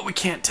 Oh, we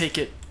can't take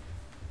it!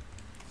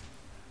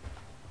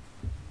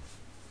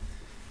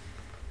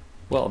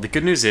 Well, the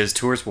good news is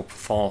Tours will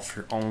fall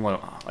for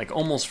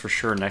almost for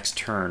sure next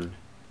turn,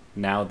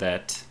 now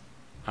that...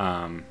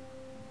 well,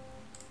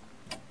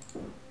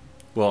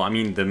 I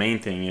mean, the main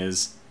thing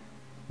is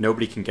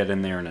nobody can get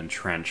in there and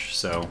entrench,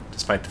 so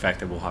despite the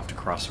fact that we'll have to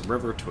cross a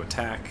river to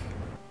attack.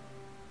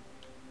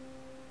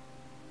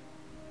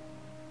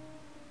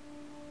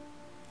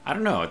 I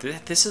don't know,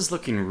 this is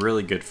looking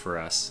really good for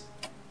us.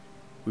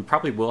 We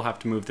probably will have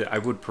to move I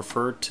would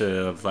prefer to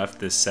have left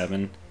this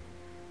 7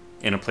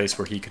 in a place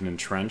where he can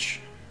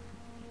entrench.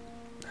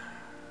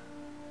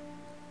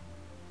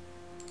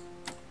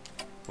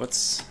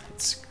 It's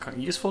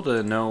useful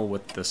to know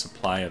what the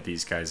supply of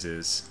these guys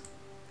is.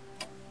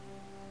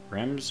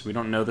 Rems, we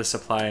don't know the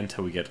supply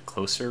until we get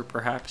closer,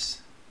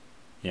 perhaps?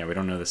 Yeah, we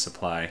don't know the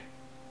supply.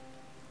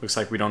 Looks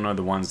like we don't know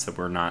the ones that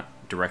we're not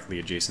directly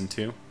adjacent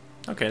to.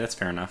 Okay, that's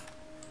fair enough.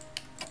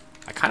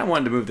 I kind of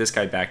wanted to move this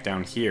guy back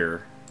down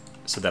here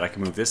so that I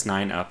can move this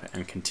 9 up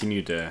and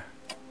continue to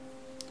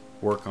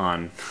work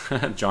on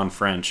John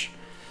French,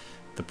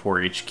 the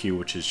poor HQ,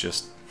 which is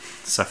just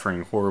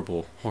suffering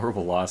horrible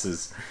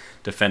losses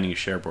defending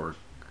Cherbourg.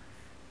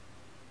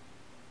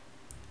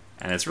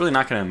 And it's really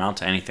not going to amount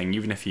to anything,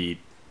 even if he,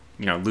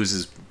 you know,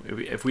 loses...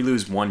 If we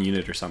lose 1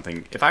 unit or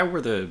something. If I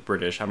were the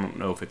British, I don't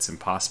know if it's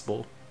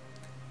impossible.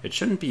 It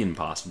shouldn't be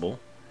impossible.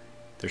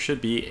 There should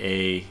be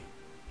a...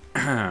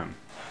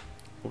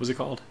 what was it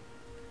called?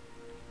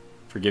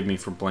 Forgive me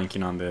for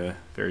blanking on the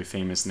very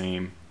famous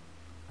name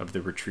of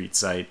the retreat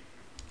site.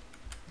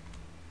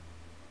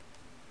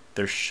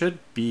 There should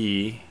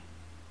be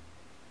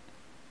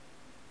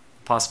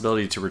a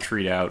possibility to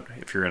retreat out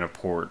if you're in a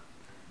port.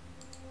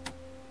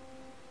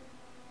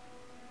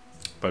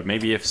 But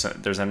maybe if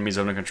there's enemies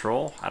under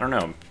control, I don't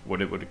know.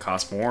 Would it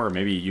cost more? Or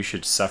maybe you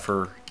should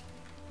suffer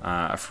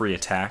a free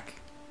attack.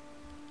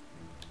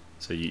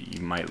 So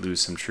you might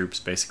lose some troops,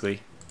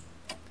 basically.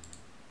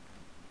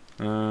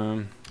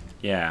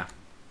 Yeah.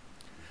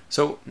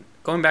 So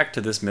going back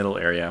to this middle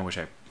area, which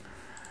I,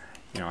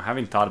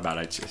 having thought about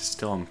it, I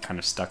still am kind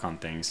of stuck on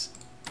things.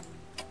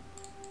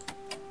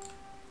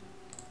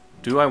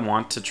 Do I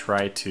want to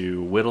try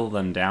to whittle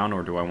them down,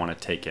 or do I want to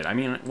take it? I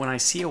mean, when I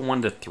see a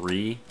 1 to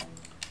 3,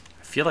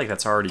 I feel like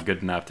that's already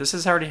good enough.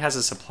 This already has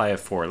a supply of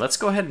 4. Let's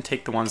go ahead and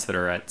take the ones that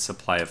are at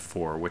supply of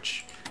 4,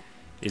 which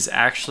is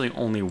actually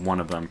only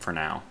one of them for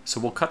now. So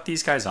we'll cut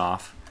these guys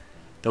off.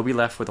 They'll be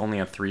left with only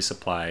a 3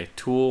 supply.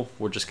 Tool,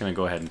 we're just going to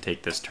go ahead and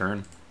take this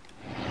turn.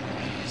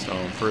 So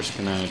I'm first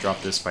going to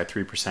drop this by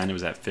 3%. It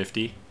was at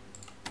 50.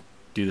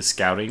 Do the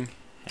scouting,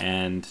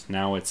 and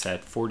now it's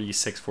at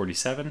 46,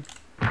 47.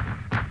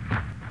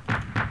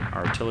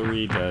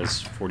 Artillery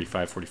does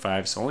 45,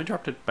 45, so only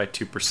dropped it by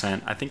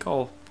 2%. I think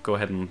I'll go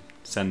ahead and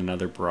send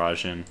another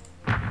barrage in.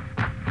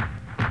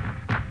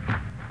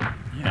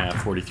 Yeah,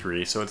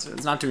 43, so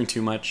it's not doing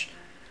too much.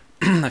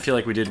 I feel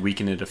like we did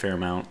weaken it a fair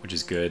amount, which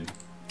is good.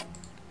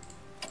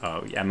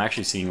 Oh, yeah, I'm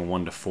actually seeing a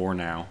 1 to 4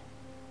 now.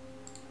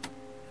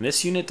 And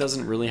this unit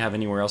doesn't really have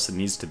anywhere else it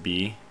needs to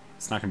be.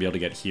 It's not going to be able to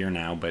get here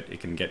now, but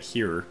it can get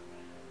here.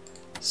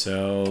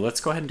 So let's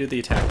go ahead and do the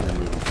attack and then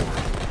move forward.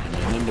 And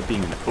then end up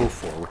being an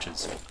 0-4, which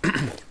is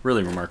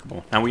really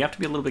remarkable. Now we have to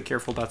be a little bit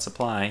careful about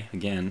supply.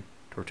 Again,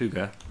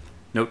 Tortuga.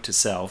 Note to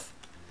self.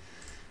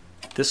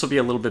 This will be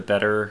a little bit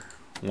better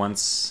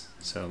once.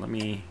 So let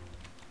me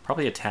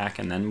probably attack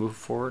and then move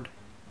forward.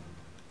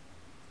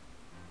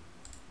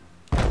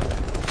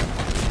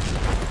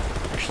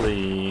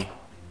 Actually,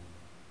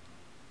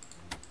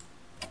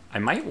 I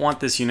might want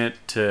this unit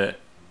to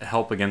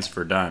help against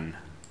Verdun.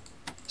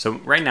 So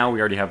right now we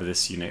already have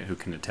this unit who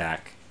can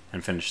attack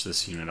and finish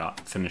this unit off,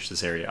 finish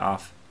this area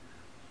off.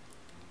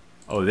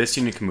 Oh, this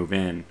unit can move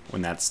in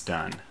when that's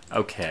done.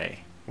 Okay,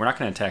 we're not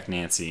going to attack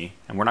Nancy,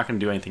 and we're not going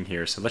to do anything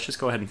here. So let's just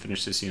go ahead and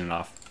finish this unit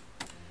off.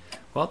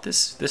 Well,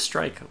 this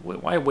strike.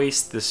 Why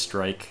waste this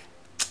strike?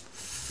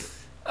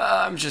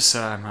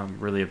 I'm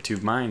really of two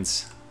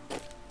minds.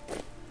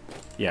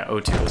 Yeah,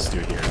 O2. Let's do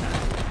it here.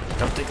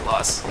 Don't take a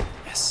loss.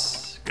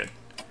 Yes, good.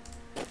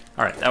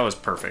 All right, that was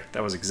perfect.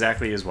 That was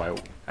exactly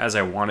as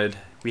I wanted.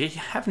 We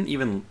haven't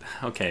even.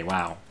 Okay,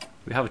 wow.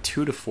 We have a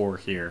 2 to 4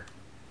 here.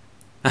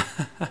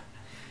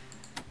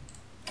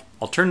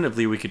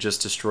 Alternatively, we could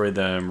just destroy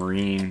the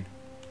Marine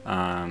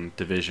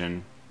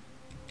division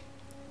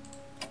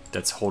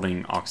that's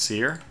holding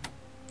Auxerre.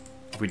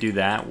 If we do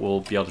that,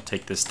 we'll be able to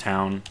take this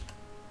town,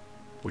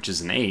 which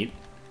is an 8,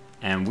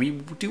 and we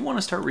do want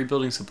to start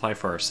rebuilding supply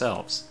for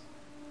ourselves.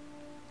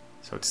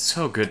 So it's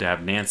so good to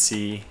have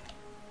Nancy.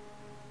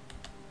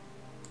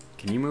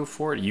 Can you move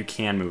forward? You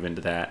can move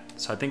into that.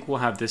 So I think we'll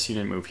have this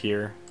unit move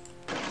here.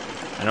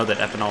 I know that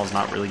ethanol is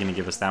not really going to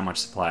give us that much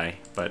supply,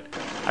 but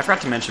I forgot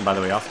to mention, by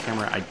the way, off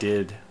camera, I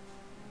did...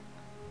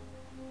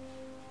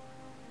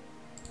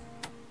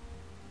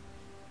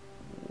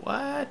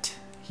 What?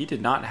 He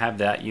did not have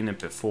that unit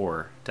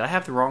before. Did I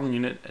have the wrong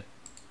unit? I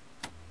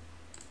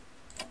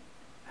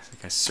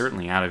think I'm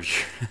certainly out of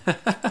your...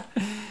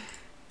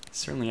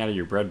 certainly out of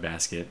your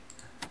breadbasket.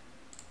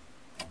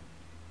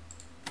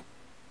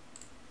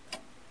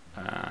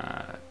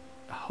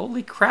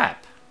 Holy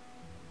crap.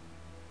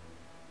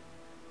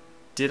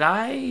 Did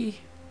I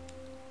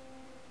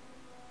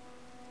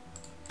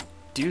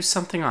do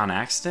something on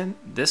accident?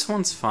 This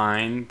one's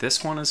fine.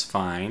 This one is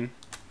fine.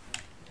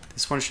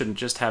 This one should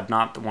just have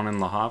not the one in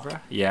Le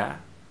Havre. Yeah.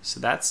 So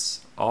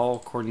that's all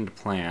according to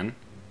plan.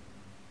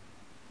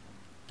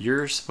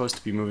 You're supposed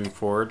to be moving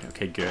forward.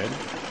 Okay, good.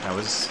 That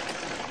was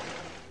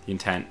the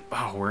intent.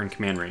 Oh, we're in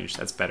command range.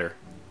 That's better.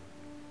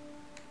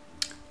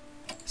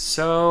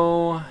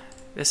 So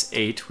this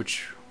 8,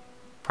 which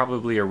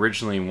probably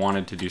originally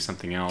wanted to do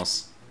something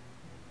else.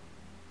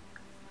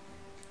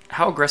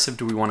 How aggressive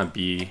do we want to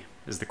be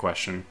is the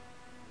question.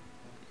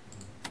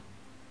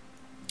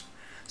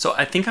 So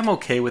I think I'm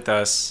okay with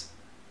us.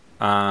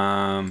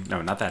 No,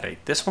 not that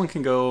 8. This one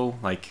can go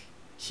like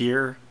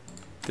here.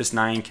 This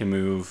 9 can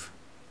move.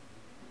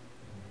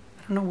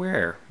 I don't know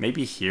where.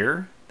 Maybe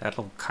here.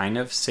 That'll kind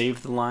of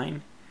save the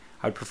line.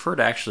 I'd prefer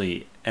to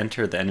actually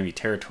enter the enemy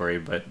territory,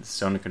 but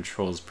zone of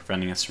control is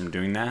preventing us from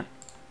doing that.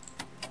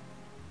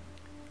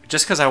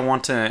 Just because I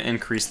want to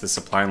increase the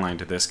supply line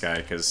to this guy,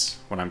 because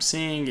what I'm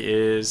seeing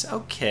is,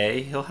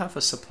 okay, he'll have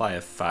a supply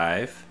of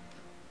 5.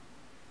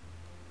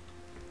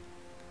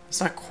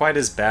 It's not quite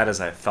as bad as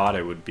I thought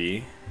it would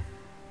be.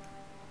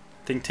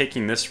 I think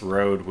taking this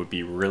road would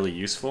be really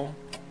useful.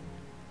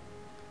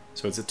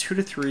 So it's a 2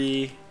 to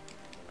 3.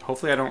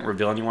 Hopefully I don't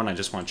reveal anyone, I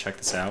just want to check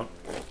this out.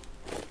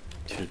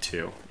 2 to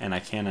 2, and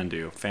I can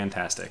undo.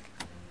 Fantastic.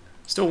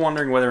 Still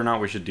wondering whether or not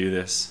we should do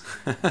this.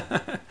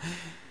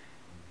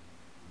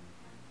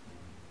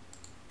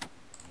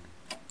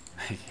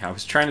 I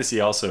was trying to see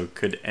also,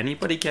 could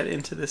anybody get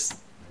into this?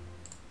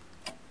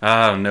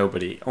 Oh,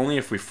 nobody. Only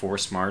if we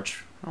force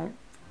march. I don't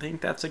think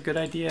that's a good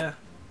idea.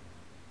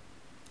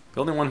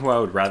 The only one who I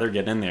would rather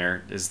get in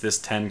there is this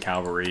 10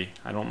 cavalry.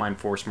 I don't mind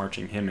force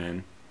marching him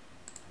in.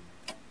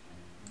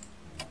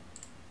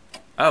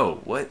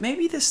 Oh, what?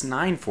 Maybe this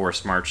 9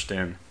 force marched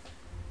in.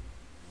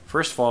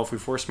 First of all, if we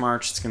force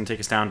march, it's going to take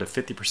us down to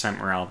 50%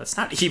 morale. That's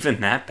not even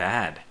that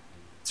bad.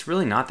 It's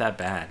really not that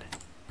bad.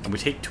 And we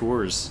take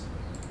tours.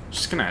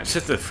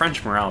 The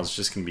French morale is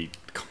just gonna be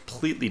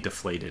completely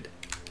deflated.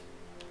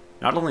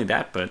 Not only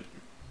that, but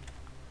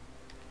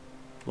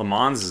Le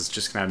Mans is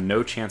just gonna have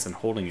no chance in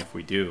holding if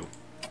we do.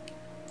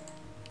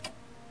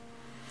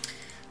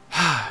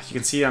 You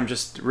can see I'm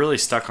just really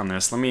stuck on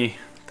this. Let me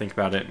think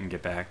about it and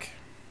get back.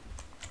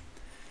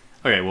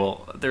 Okay,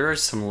 well, there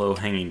is some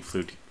low-hanging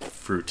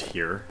fruit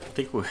here. I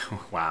think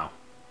wow.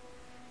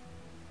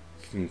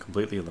 You can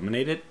completely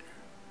eliminate it?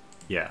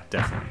 Yeah,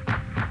 definitely.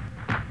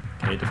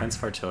 Okay,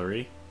 defensive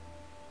artillery.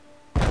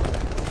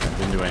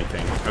 Didn't do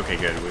anything. Okay,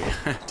 good. We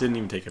didn't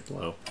even take a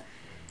blow. I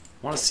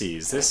want to see,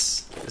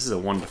 this is a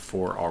 1 to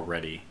 4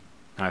 already.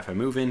 Now if I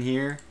move in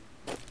here,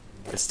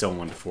 it's still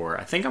 1 to 4.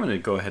 I think I'm going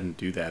to go ahead and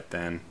do that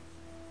then.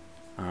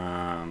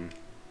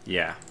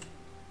 Yeah.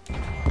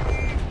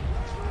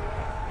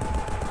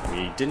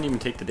 We didn't even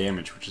take the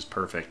damage, which is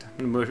perfect.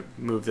 I'm going to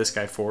move this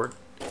guy forward.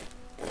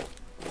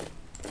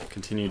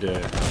 Continue to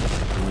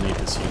eliminate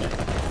this unit.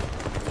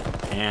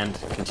 And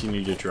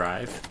continue to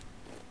drive.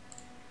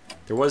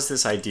 There was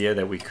this idea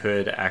that we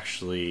could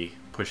actually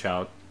push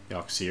out the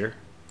Auxiliary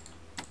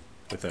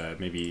with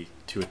maybe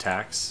 2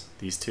 attacks,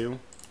 these 2.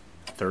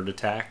 3rd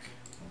attack.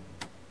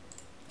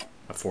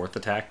 A 4th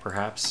attack,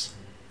 perhaps.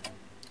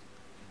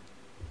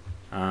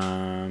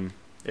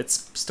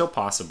 It's still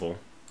possible.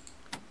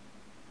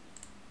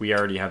 We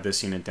already have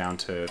this unit down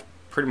to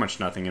pretty much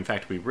nothing. In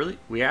fact,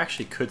 we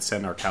actually could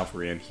send our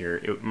cavalry in here.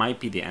 It might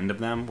be the end of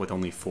them with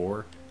only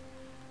 4.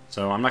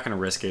 So I'm not going to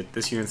risk it.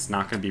 This unit's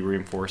not going to be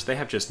reinforced. They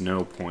have just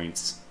no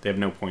points. They have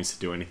no points to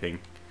do anything.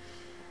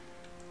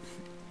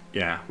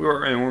 Yeah,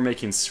 we're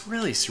making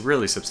really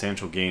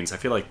substantial gains. I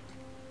feel like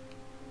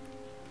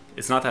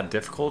it's not that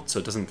difficult, so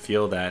it doesn't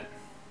feel that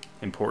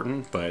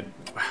important, but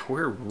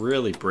we're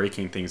really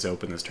breaking things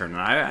open this turn.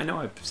 And I know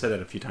I've said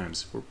that a few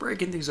times. We're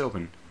breaking things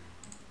open.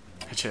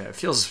 Actually, it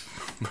feels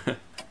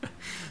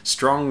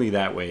strongly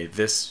that way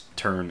this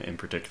turn in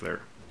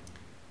particular.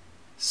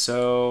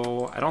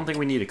 So I don't think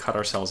we need to cut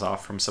ourselves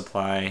off from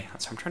supply.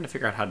 So I'm trying to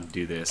figure out how to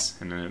do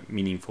this in a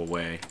meaningful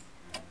way.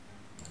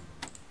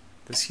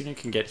 This unit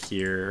can get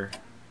here.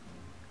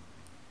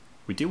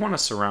 We do want to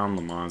surround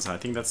Le Mans. I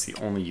think that's the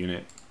only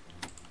unit.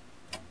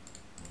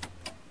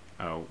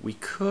 Oh, we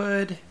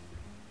could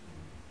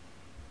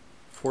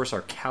force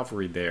our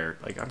cavalry there.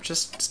 Like, I'm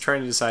just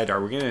trying to decide,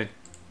 are we going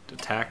to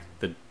attack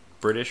the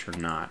British or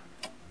not?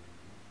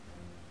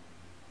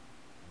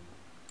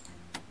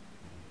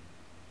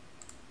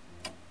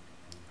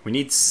 We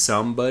need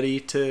somebody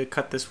to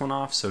cut this one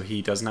off so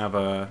he doesn't have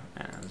a...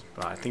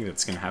 I think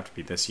that's going to have to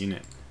be this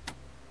unit.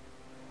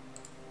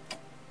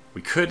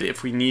 We could,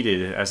 if we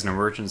needed, as an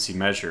emergency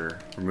measure,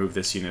 remove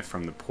this unit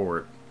from the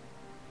port.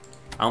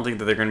 I don't think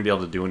that they're going to be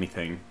able to do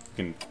anything. We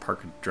can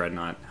park a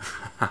dreadnought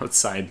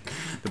outside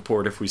the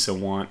port if we so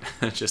want,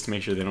 just to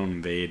make sure they don't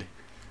invade.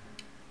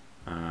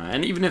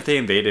 And even if they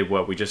invaded,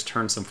 we just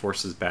turn some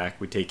forces back,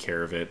 we take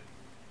care of it.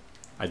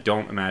 I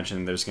don't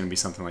imagine there's going to be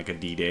something like a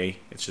D-Day.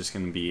 It's just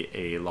going to be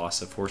a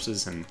loss of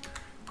forces, and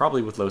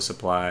probably with low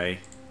supply,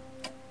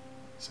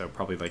 so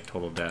probably like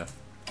total death.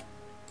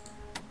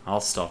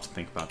 I'll still have to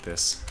think about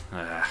this.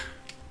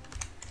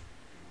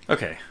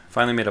 Okay,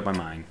 finally made up my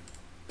mind.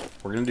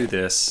 We're going to do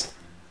this.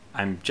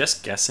 I'm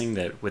just guessing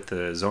that with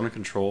the zone of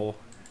control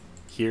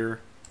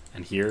here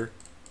and here,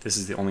 this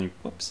is the only...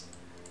 Whoops.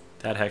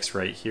 That hex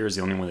right here is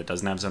the only one that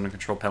doesn't have zone of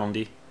control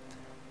penalty.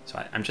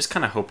 So I'm just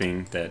kind of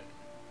hoping that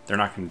they're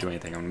not going to do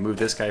anything. I'm going to move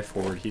this guy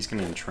forward. He's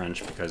going to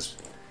entrench because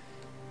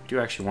we do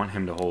actually want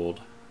him to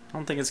hold. I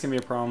don't think it's going to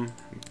be a problem.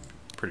 I'm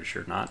pretty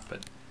sure not,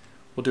 but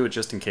we'll do it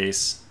just in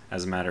case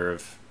as a matter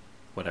of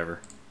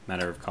whatever,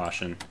 matter of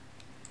caution.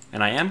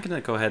 And I am going to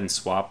go ahead and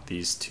swap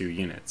these 2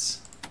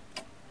 units.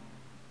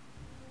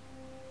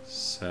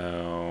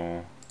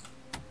 So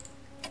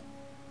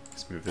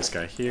let's move this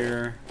guy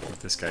here, move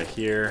this guy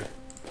here.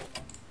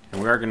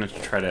 And we are going to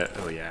try to,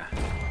 oh yeah.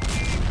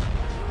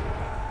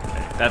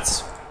 Okay, I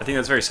think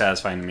that's very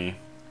satisfying to me.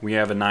 We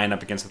have a 9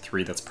 up against a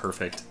 3, that's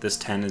perfect. This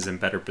 10 is in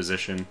better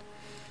position.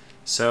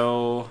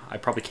 So I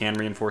probably can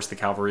reinforce the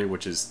cavalry,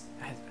 which is...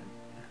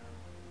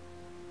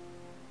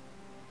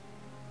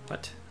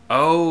 What?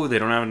 Oh, they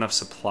don't have enough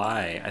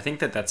supply. I think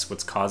that that's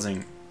what's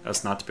causing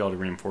us not to be able to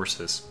reinforce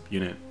this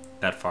unit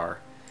that far.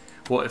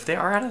 Well, if they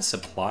are out of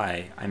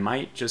supply, I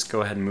might just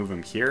go ahead and move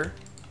them here,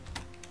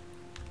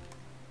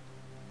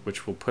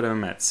 which will put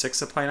them at 6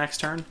 supply next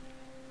turn.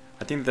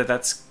 I think that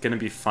that's going to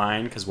be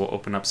fine because we'll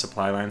open up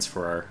supply lines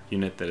for our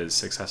unit that has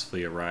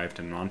successfully arrived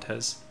in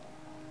Nantes.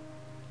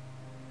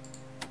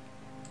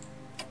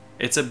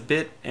 It's a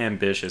bit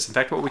ambitious. In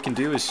fact, what we can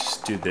do is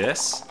just do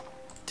this,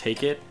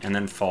 take it, and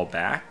then fall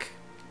back.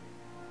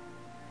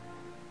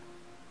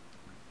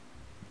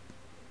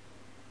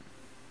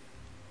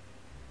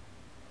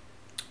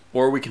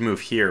 Or we can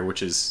move here,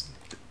 which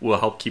will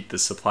help keep the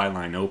supply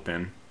line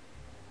open.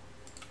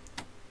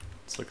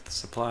 Let's look at the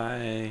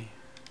supply.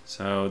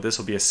 So this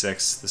will be a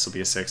 6, this will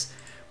be a 6.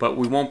 But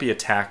we won't be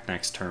attacked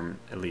next turn,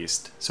 at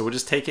least. So we'll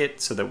just take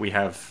it so that we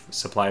have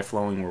supply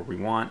flowing where we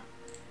want.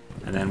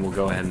 And then we'll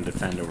go ahead and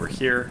defend over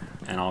here.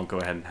 And I'll go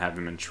ahead and have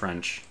him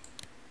entrench.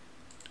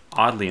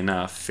 Oddly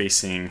enough,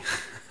 facing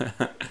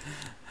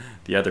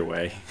the other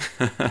way.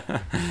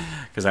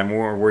 Because I'm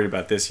more worried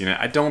about this unit.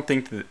 I don't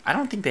think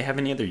they have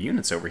any other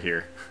units over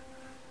here.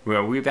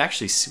 Well, we've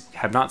actually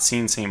have not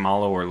seen St.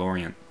 Malo or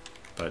Lorient.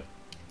 But,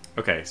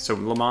 okay, so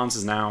Le Mans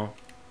is now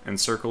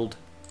encircled.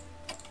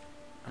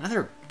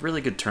 Another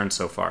really good turn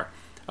so far.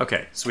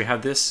 Okay, so we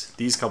have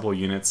these couple of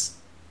units.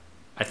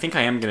 I think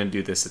I am going to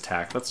do this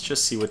attack. Let's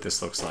just see what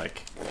this looks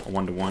like. A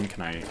 1-to-1,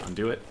 can I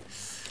undo it?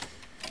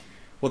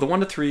 Well, the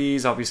 1-to-3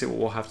 is obviously what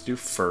we'll have to do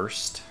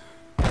first.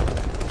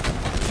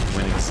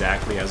 Win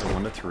exactly as a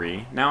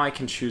 1-to-3. Now I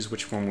can choose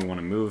which one we want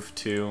to move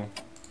to.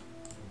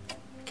 I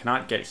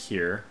cannot get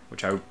here,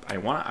 which I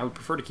would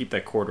prefer to keep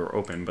that corridor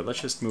open, but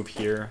let's just move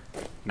here.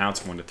 Now it's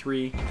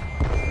 1-to-3.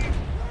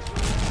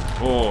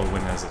 Oh,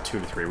 when that's a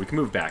 2-to-3. We can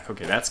move back.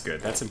 Okay, that's good.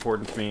 That's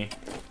important to me.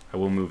 I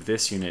will move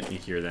this unit in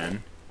here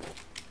then.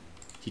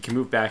 He can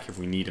move back if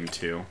we need him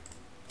to.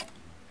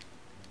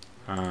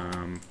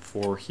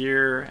 4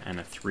 here and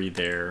a 3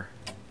 there.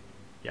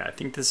 Yeah, I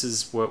think this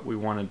is what we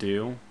want to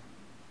do.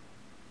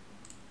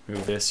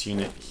 Move this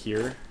unit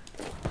here.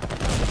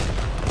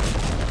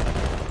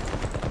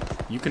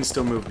 You can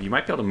still move. You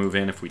might be able to move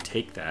in if we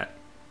take that.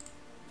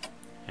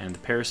 And the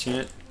Paris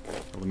unit,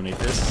 eliminate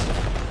this.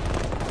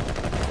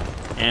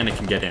 And it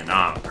can get in.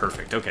 Ah,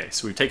 perfect. Okay,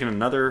 so we've taken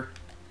another...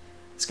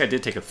 This guy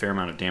did take a fair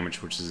amount of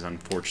damage, which is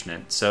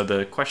unfortunate. So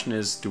the question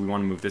is, do we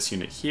want to move this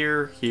unit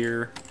here,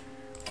 here?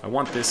 I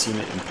want this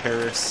unit in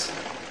Paris.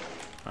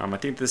 I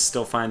think this is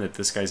still fine that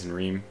this guy's in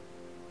Rheims.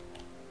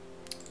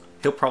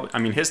 He'll probably... I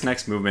mean, his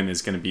next movement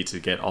is going to be to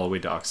get all the way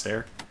to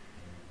Auxerre,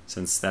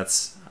 since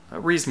that's a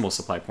reasonable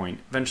supply point.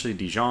 Eventually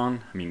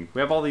Dijon. I mean, we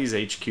have all these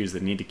HQs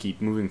that need to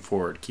keep moving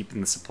forward, keeping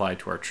the supply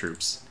to our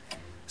troops.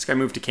 This guy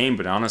moved to Caen,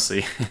 but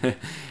honestly,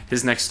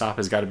 his next stop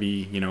has got to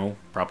be, you know,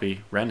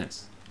 probably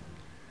Rennes.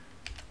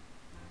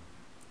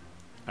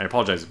 I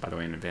apologize, by the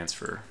way, in advance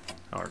for,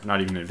 or not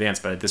even in advance,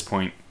 but at this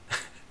point,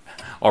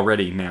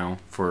 already now,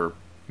 for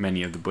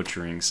many of the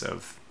butcherings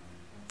of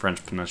French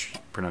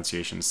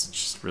pronunciations. It's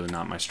just really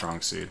not my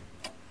strong suit.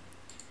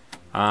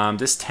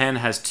 This 10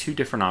 has 2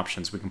 different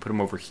options. We can put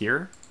them over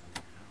here,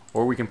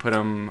 or we can put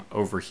them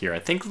over here. I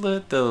think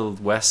the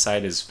west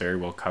side is very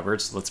well covered,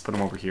 so let's put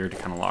them over here to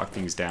kind of lock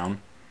things down.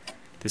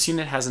 This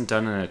unit hasn't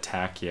done an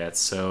attack yet,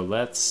 so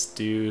let's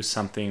do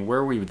something. Where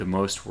are we the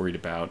most worried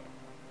about?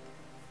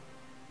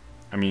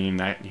 I mean,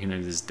 that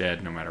unit is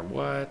dead no matter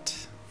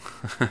what.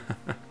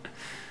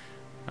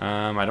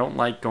 I don't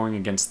like going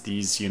against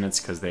these units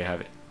because they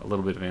have a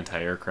little bit of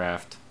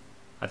anti-aircraft.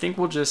 I think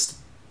we'll just...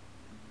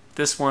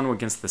 This one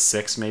against the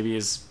 6 maybe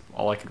is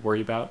all I could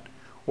worry about.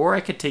 Or I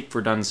could take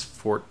Verdun's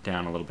fort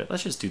down a little bit.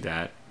 Let's just do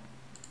that.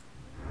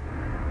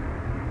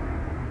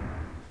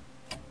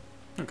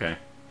 Okay.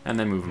 And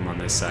then move him on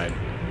this side.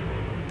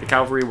 The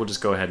cavalry will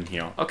just go ahead and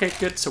heal. Okay,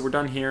 good. So we're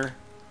done here.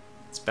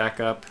 Let's back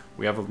up.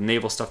 We have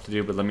naval stuff to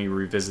do, but let me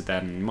revisit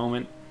that in a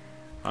moment.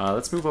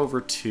 Let's move over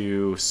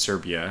to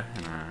Serbia.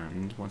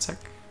 And 1 sec.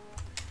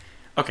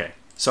 Okay,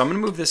 so I'm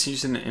going to move this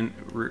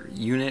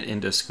unit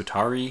into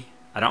Scutari.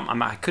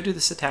 I could do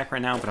this attack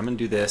right now, but I'm going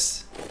to do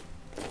this.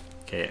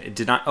 Okay, it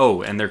did not...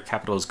 Oh, and their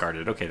capital is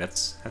guarded. Okay,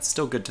 that's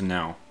still good to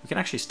know. We can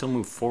actually still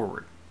move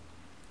forward.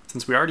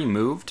 Since we already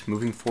moved,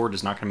 moving forward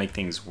is not going to make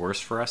things worse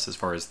for us as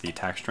far as the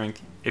attack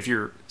strength. If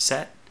you're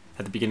set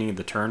at the beginning of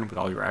the turn with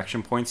all your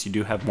action points, you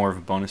do have more of a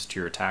bonus to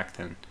your attack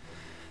than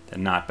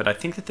not. But I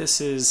think that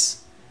this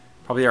is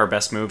probably our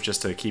best move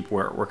just to keep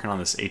working on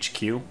this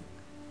HQ.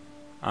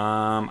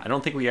 I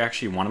don't think we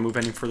actually want to move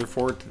any further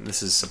forward.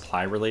 This is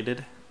supply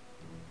related.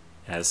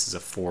 Yeah, this is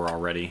a 4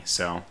 already,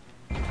 so...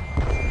 We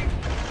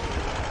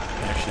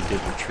actually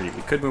did retreat.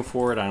 We could move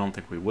forward. I don't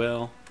think we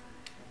will.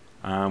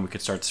 We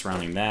could start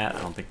surrounding that.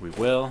 I don't think we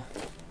will.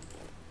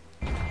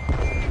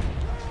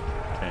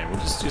 Okay,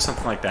 we'll just do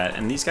something like that.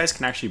 And these guys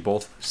can actually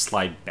both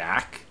slide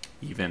back,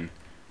 even.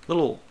 A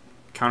little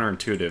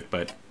counterintuitive,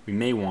 but we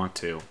may want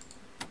to.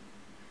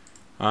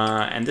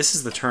 And this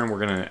is the turn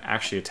we're going to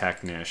actually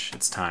attack Nish.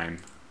 It's time.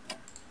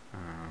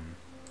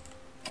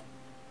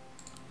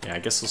 Yeah, I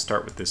guess we'll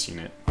start with this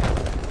unit.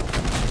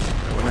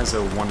 That one has a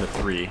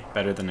 1-to-3,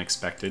 better than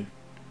expected.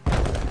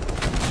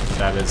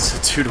 That is a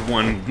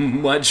 2-to-1,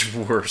 much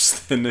worse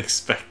than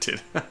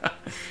expected.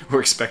 We're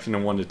expecting a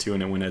 1-to-2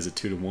 and it went as a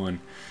 2-to-1.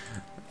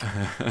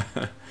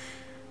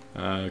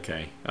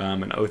 Okay,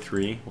 an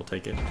 0-3, we'll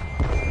take it.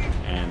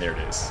 And there it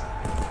is.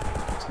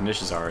 So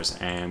Nish is ours,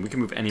 and we can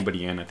move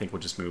anybody in. I think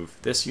we'll just move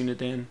this unit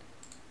in.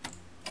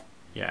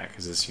 Yeah,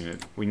 because this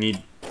unit, we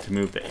need to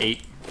move the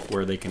 8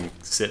 where they can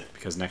sit,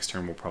 because next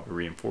turn we'll probably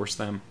reinforce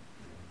them.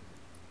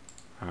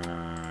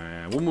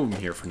 We'll move them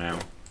here for now.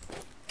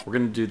 We're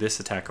going to do this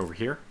attack over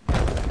here. It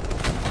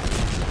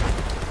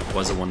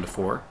was a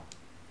 1-to-4.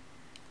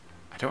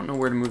 I don't know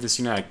where to move this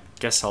unit. I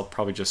guess I'll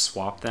probably just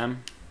swap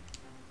them.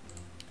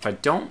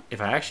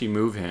 If I actually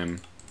move him,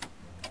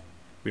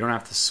 We don't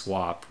have to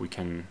swap. We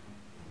can...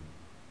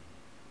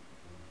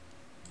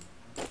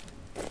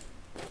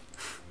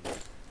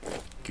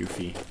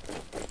 Goofy.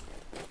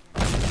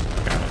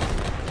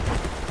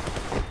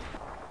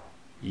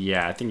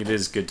 Yeah, I think it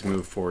is good to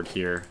move forward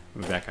here.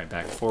 Move that guy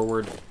back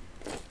forward.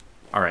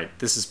 Alright,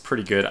 this is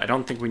pretty good. I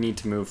don't think we need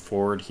to move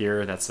forward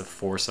here. That's a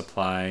 4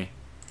 supply.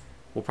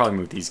 We'll probably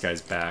move these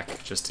guys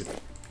back just to,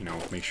 you know,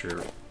 make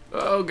sure...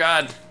 Oh,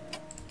 God!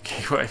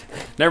 Okay, what?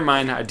 Never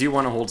mind. I do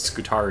want to hold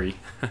Scutari.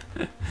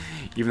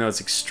 Even though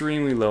it's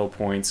extremely low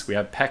points. We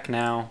have Peck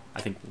now.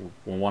 I think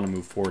we'll want to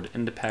move forward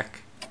into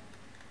Peck.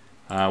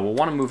 We'll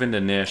want to move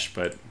into Nish,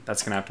 but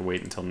that's going to have to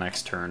wait until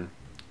next turn.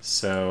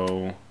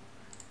 So...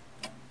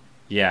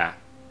 yeah,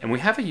 and we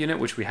have a unit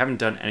which we haven't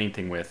done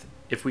anything with.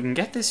 If we can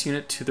get this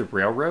unit to the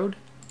railroad,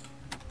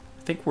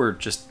 I think we're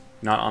just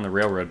not on the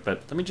railroad,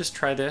 but let me just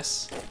try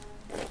this.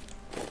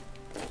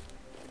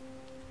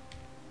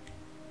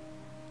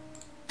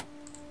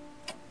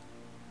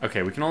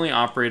 Okay, we can only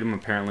operate him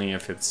apparently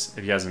if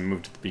he hasn't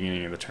moved at the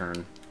beginning of the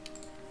turn.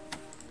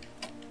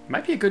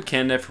 Might be a good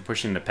candidate for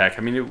pushing the Peck.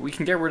 I mean, we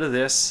can get rid of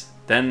this,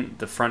 then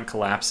the front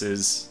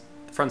collapses.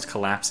 The front's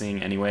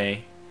collapsing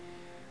anyway.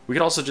 We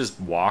could also just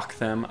walk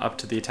them up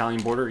to the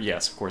Italian border.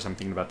 Yes, of course, I'm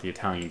thinking about the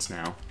Italians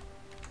now.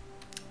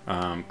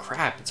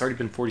 Crap, it's already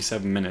been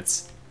 47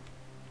 minutes.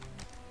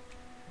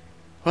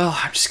 Well,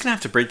 I'm just gonna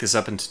have to break this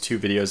up into 2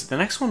 videos. The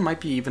next one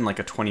might be even like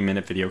a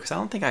 20-minute video, because I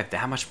don't think I have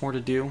that much more to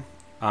do.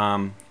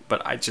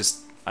 But I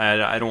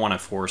don't want to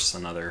force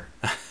another.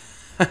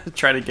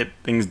 Try to get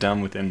things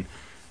done within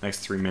the next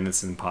 3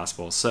 minutes if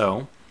possible.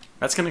 So,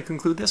 that's gonna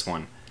conclude this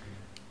one.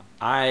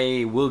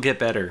 I will get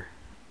better.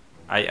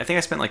 I think I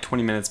spent like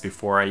 20 minutes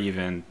before I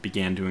even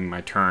began doing my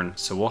turn,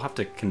 so we'll have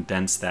to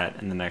condense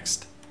that in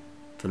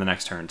for the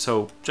next turn.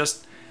 So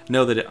just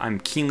know that I'm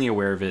keenly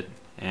aware of it,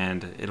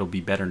 and it'll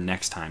be better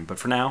next time. But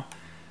for now,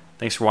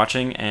 thanks for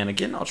watching, and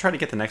again, I'll try to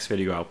get the next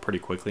video out pretty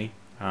quickly.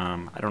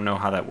 I don't know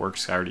how that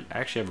works. I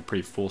actually have a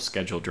pretty full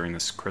schedule during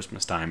this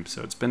Christmas time,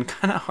 so it's been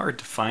kind of hard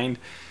to find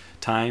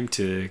time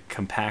to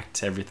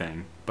compact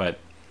everything. But,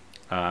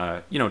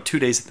 you know, 2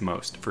 days at the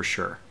most, for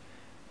sure.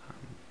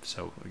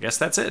 So I guess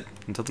that's it.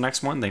 Until the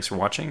next one, thanks for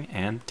watching,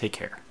 and take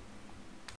care.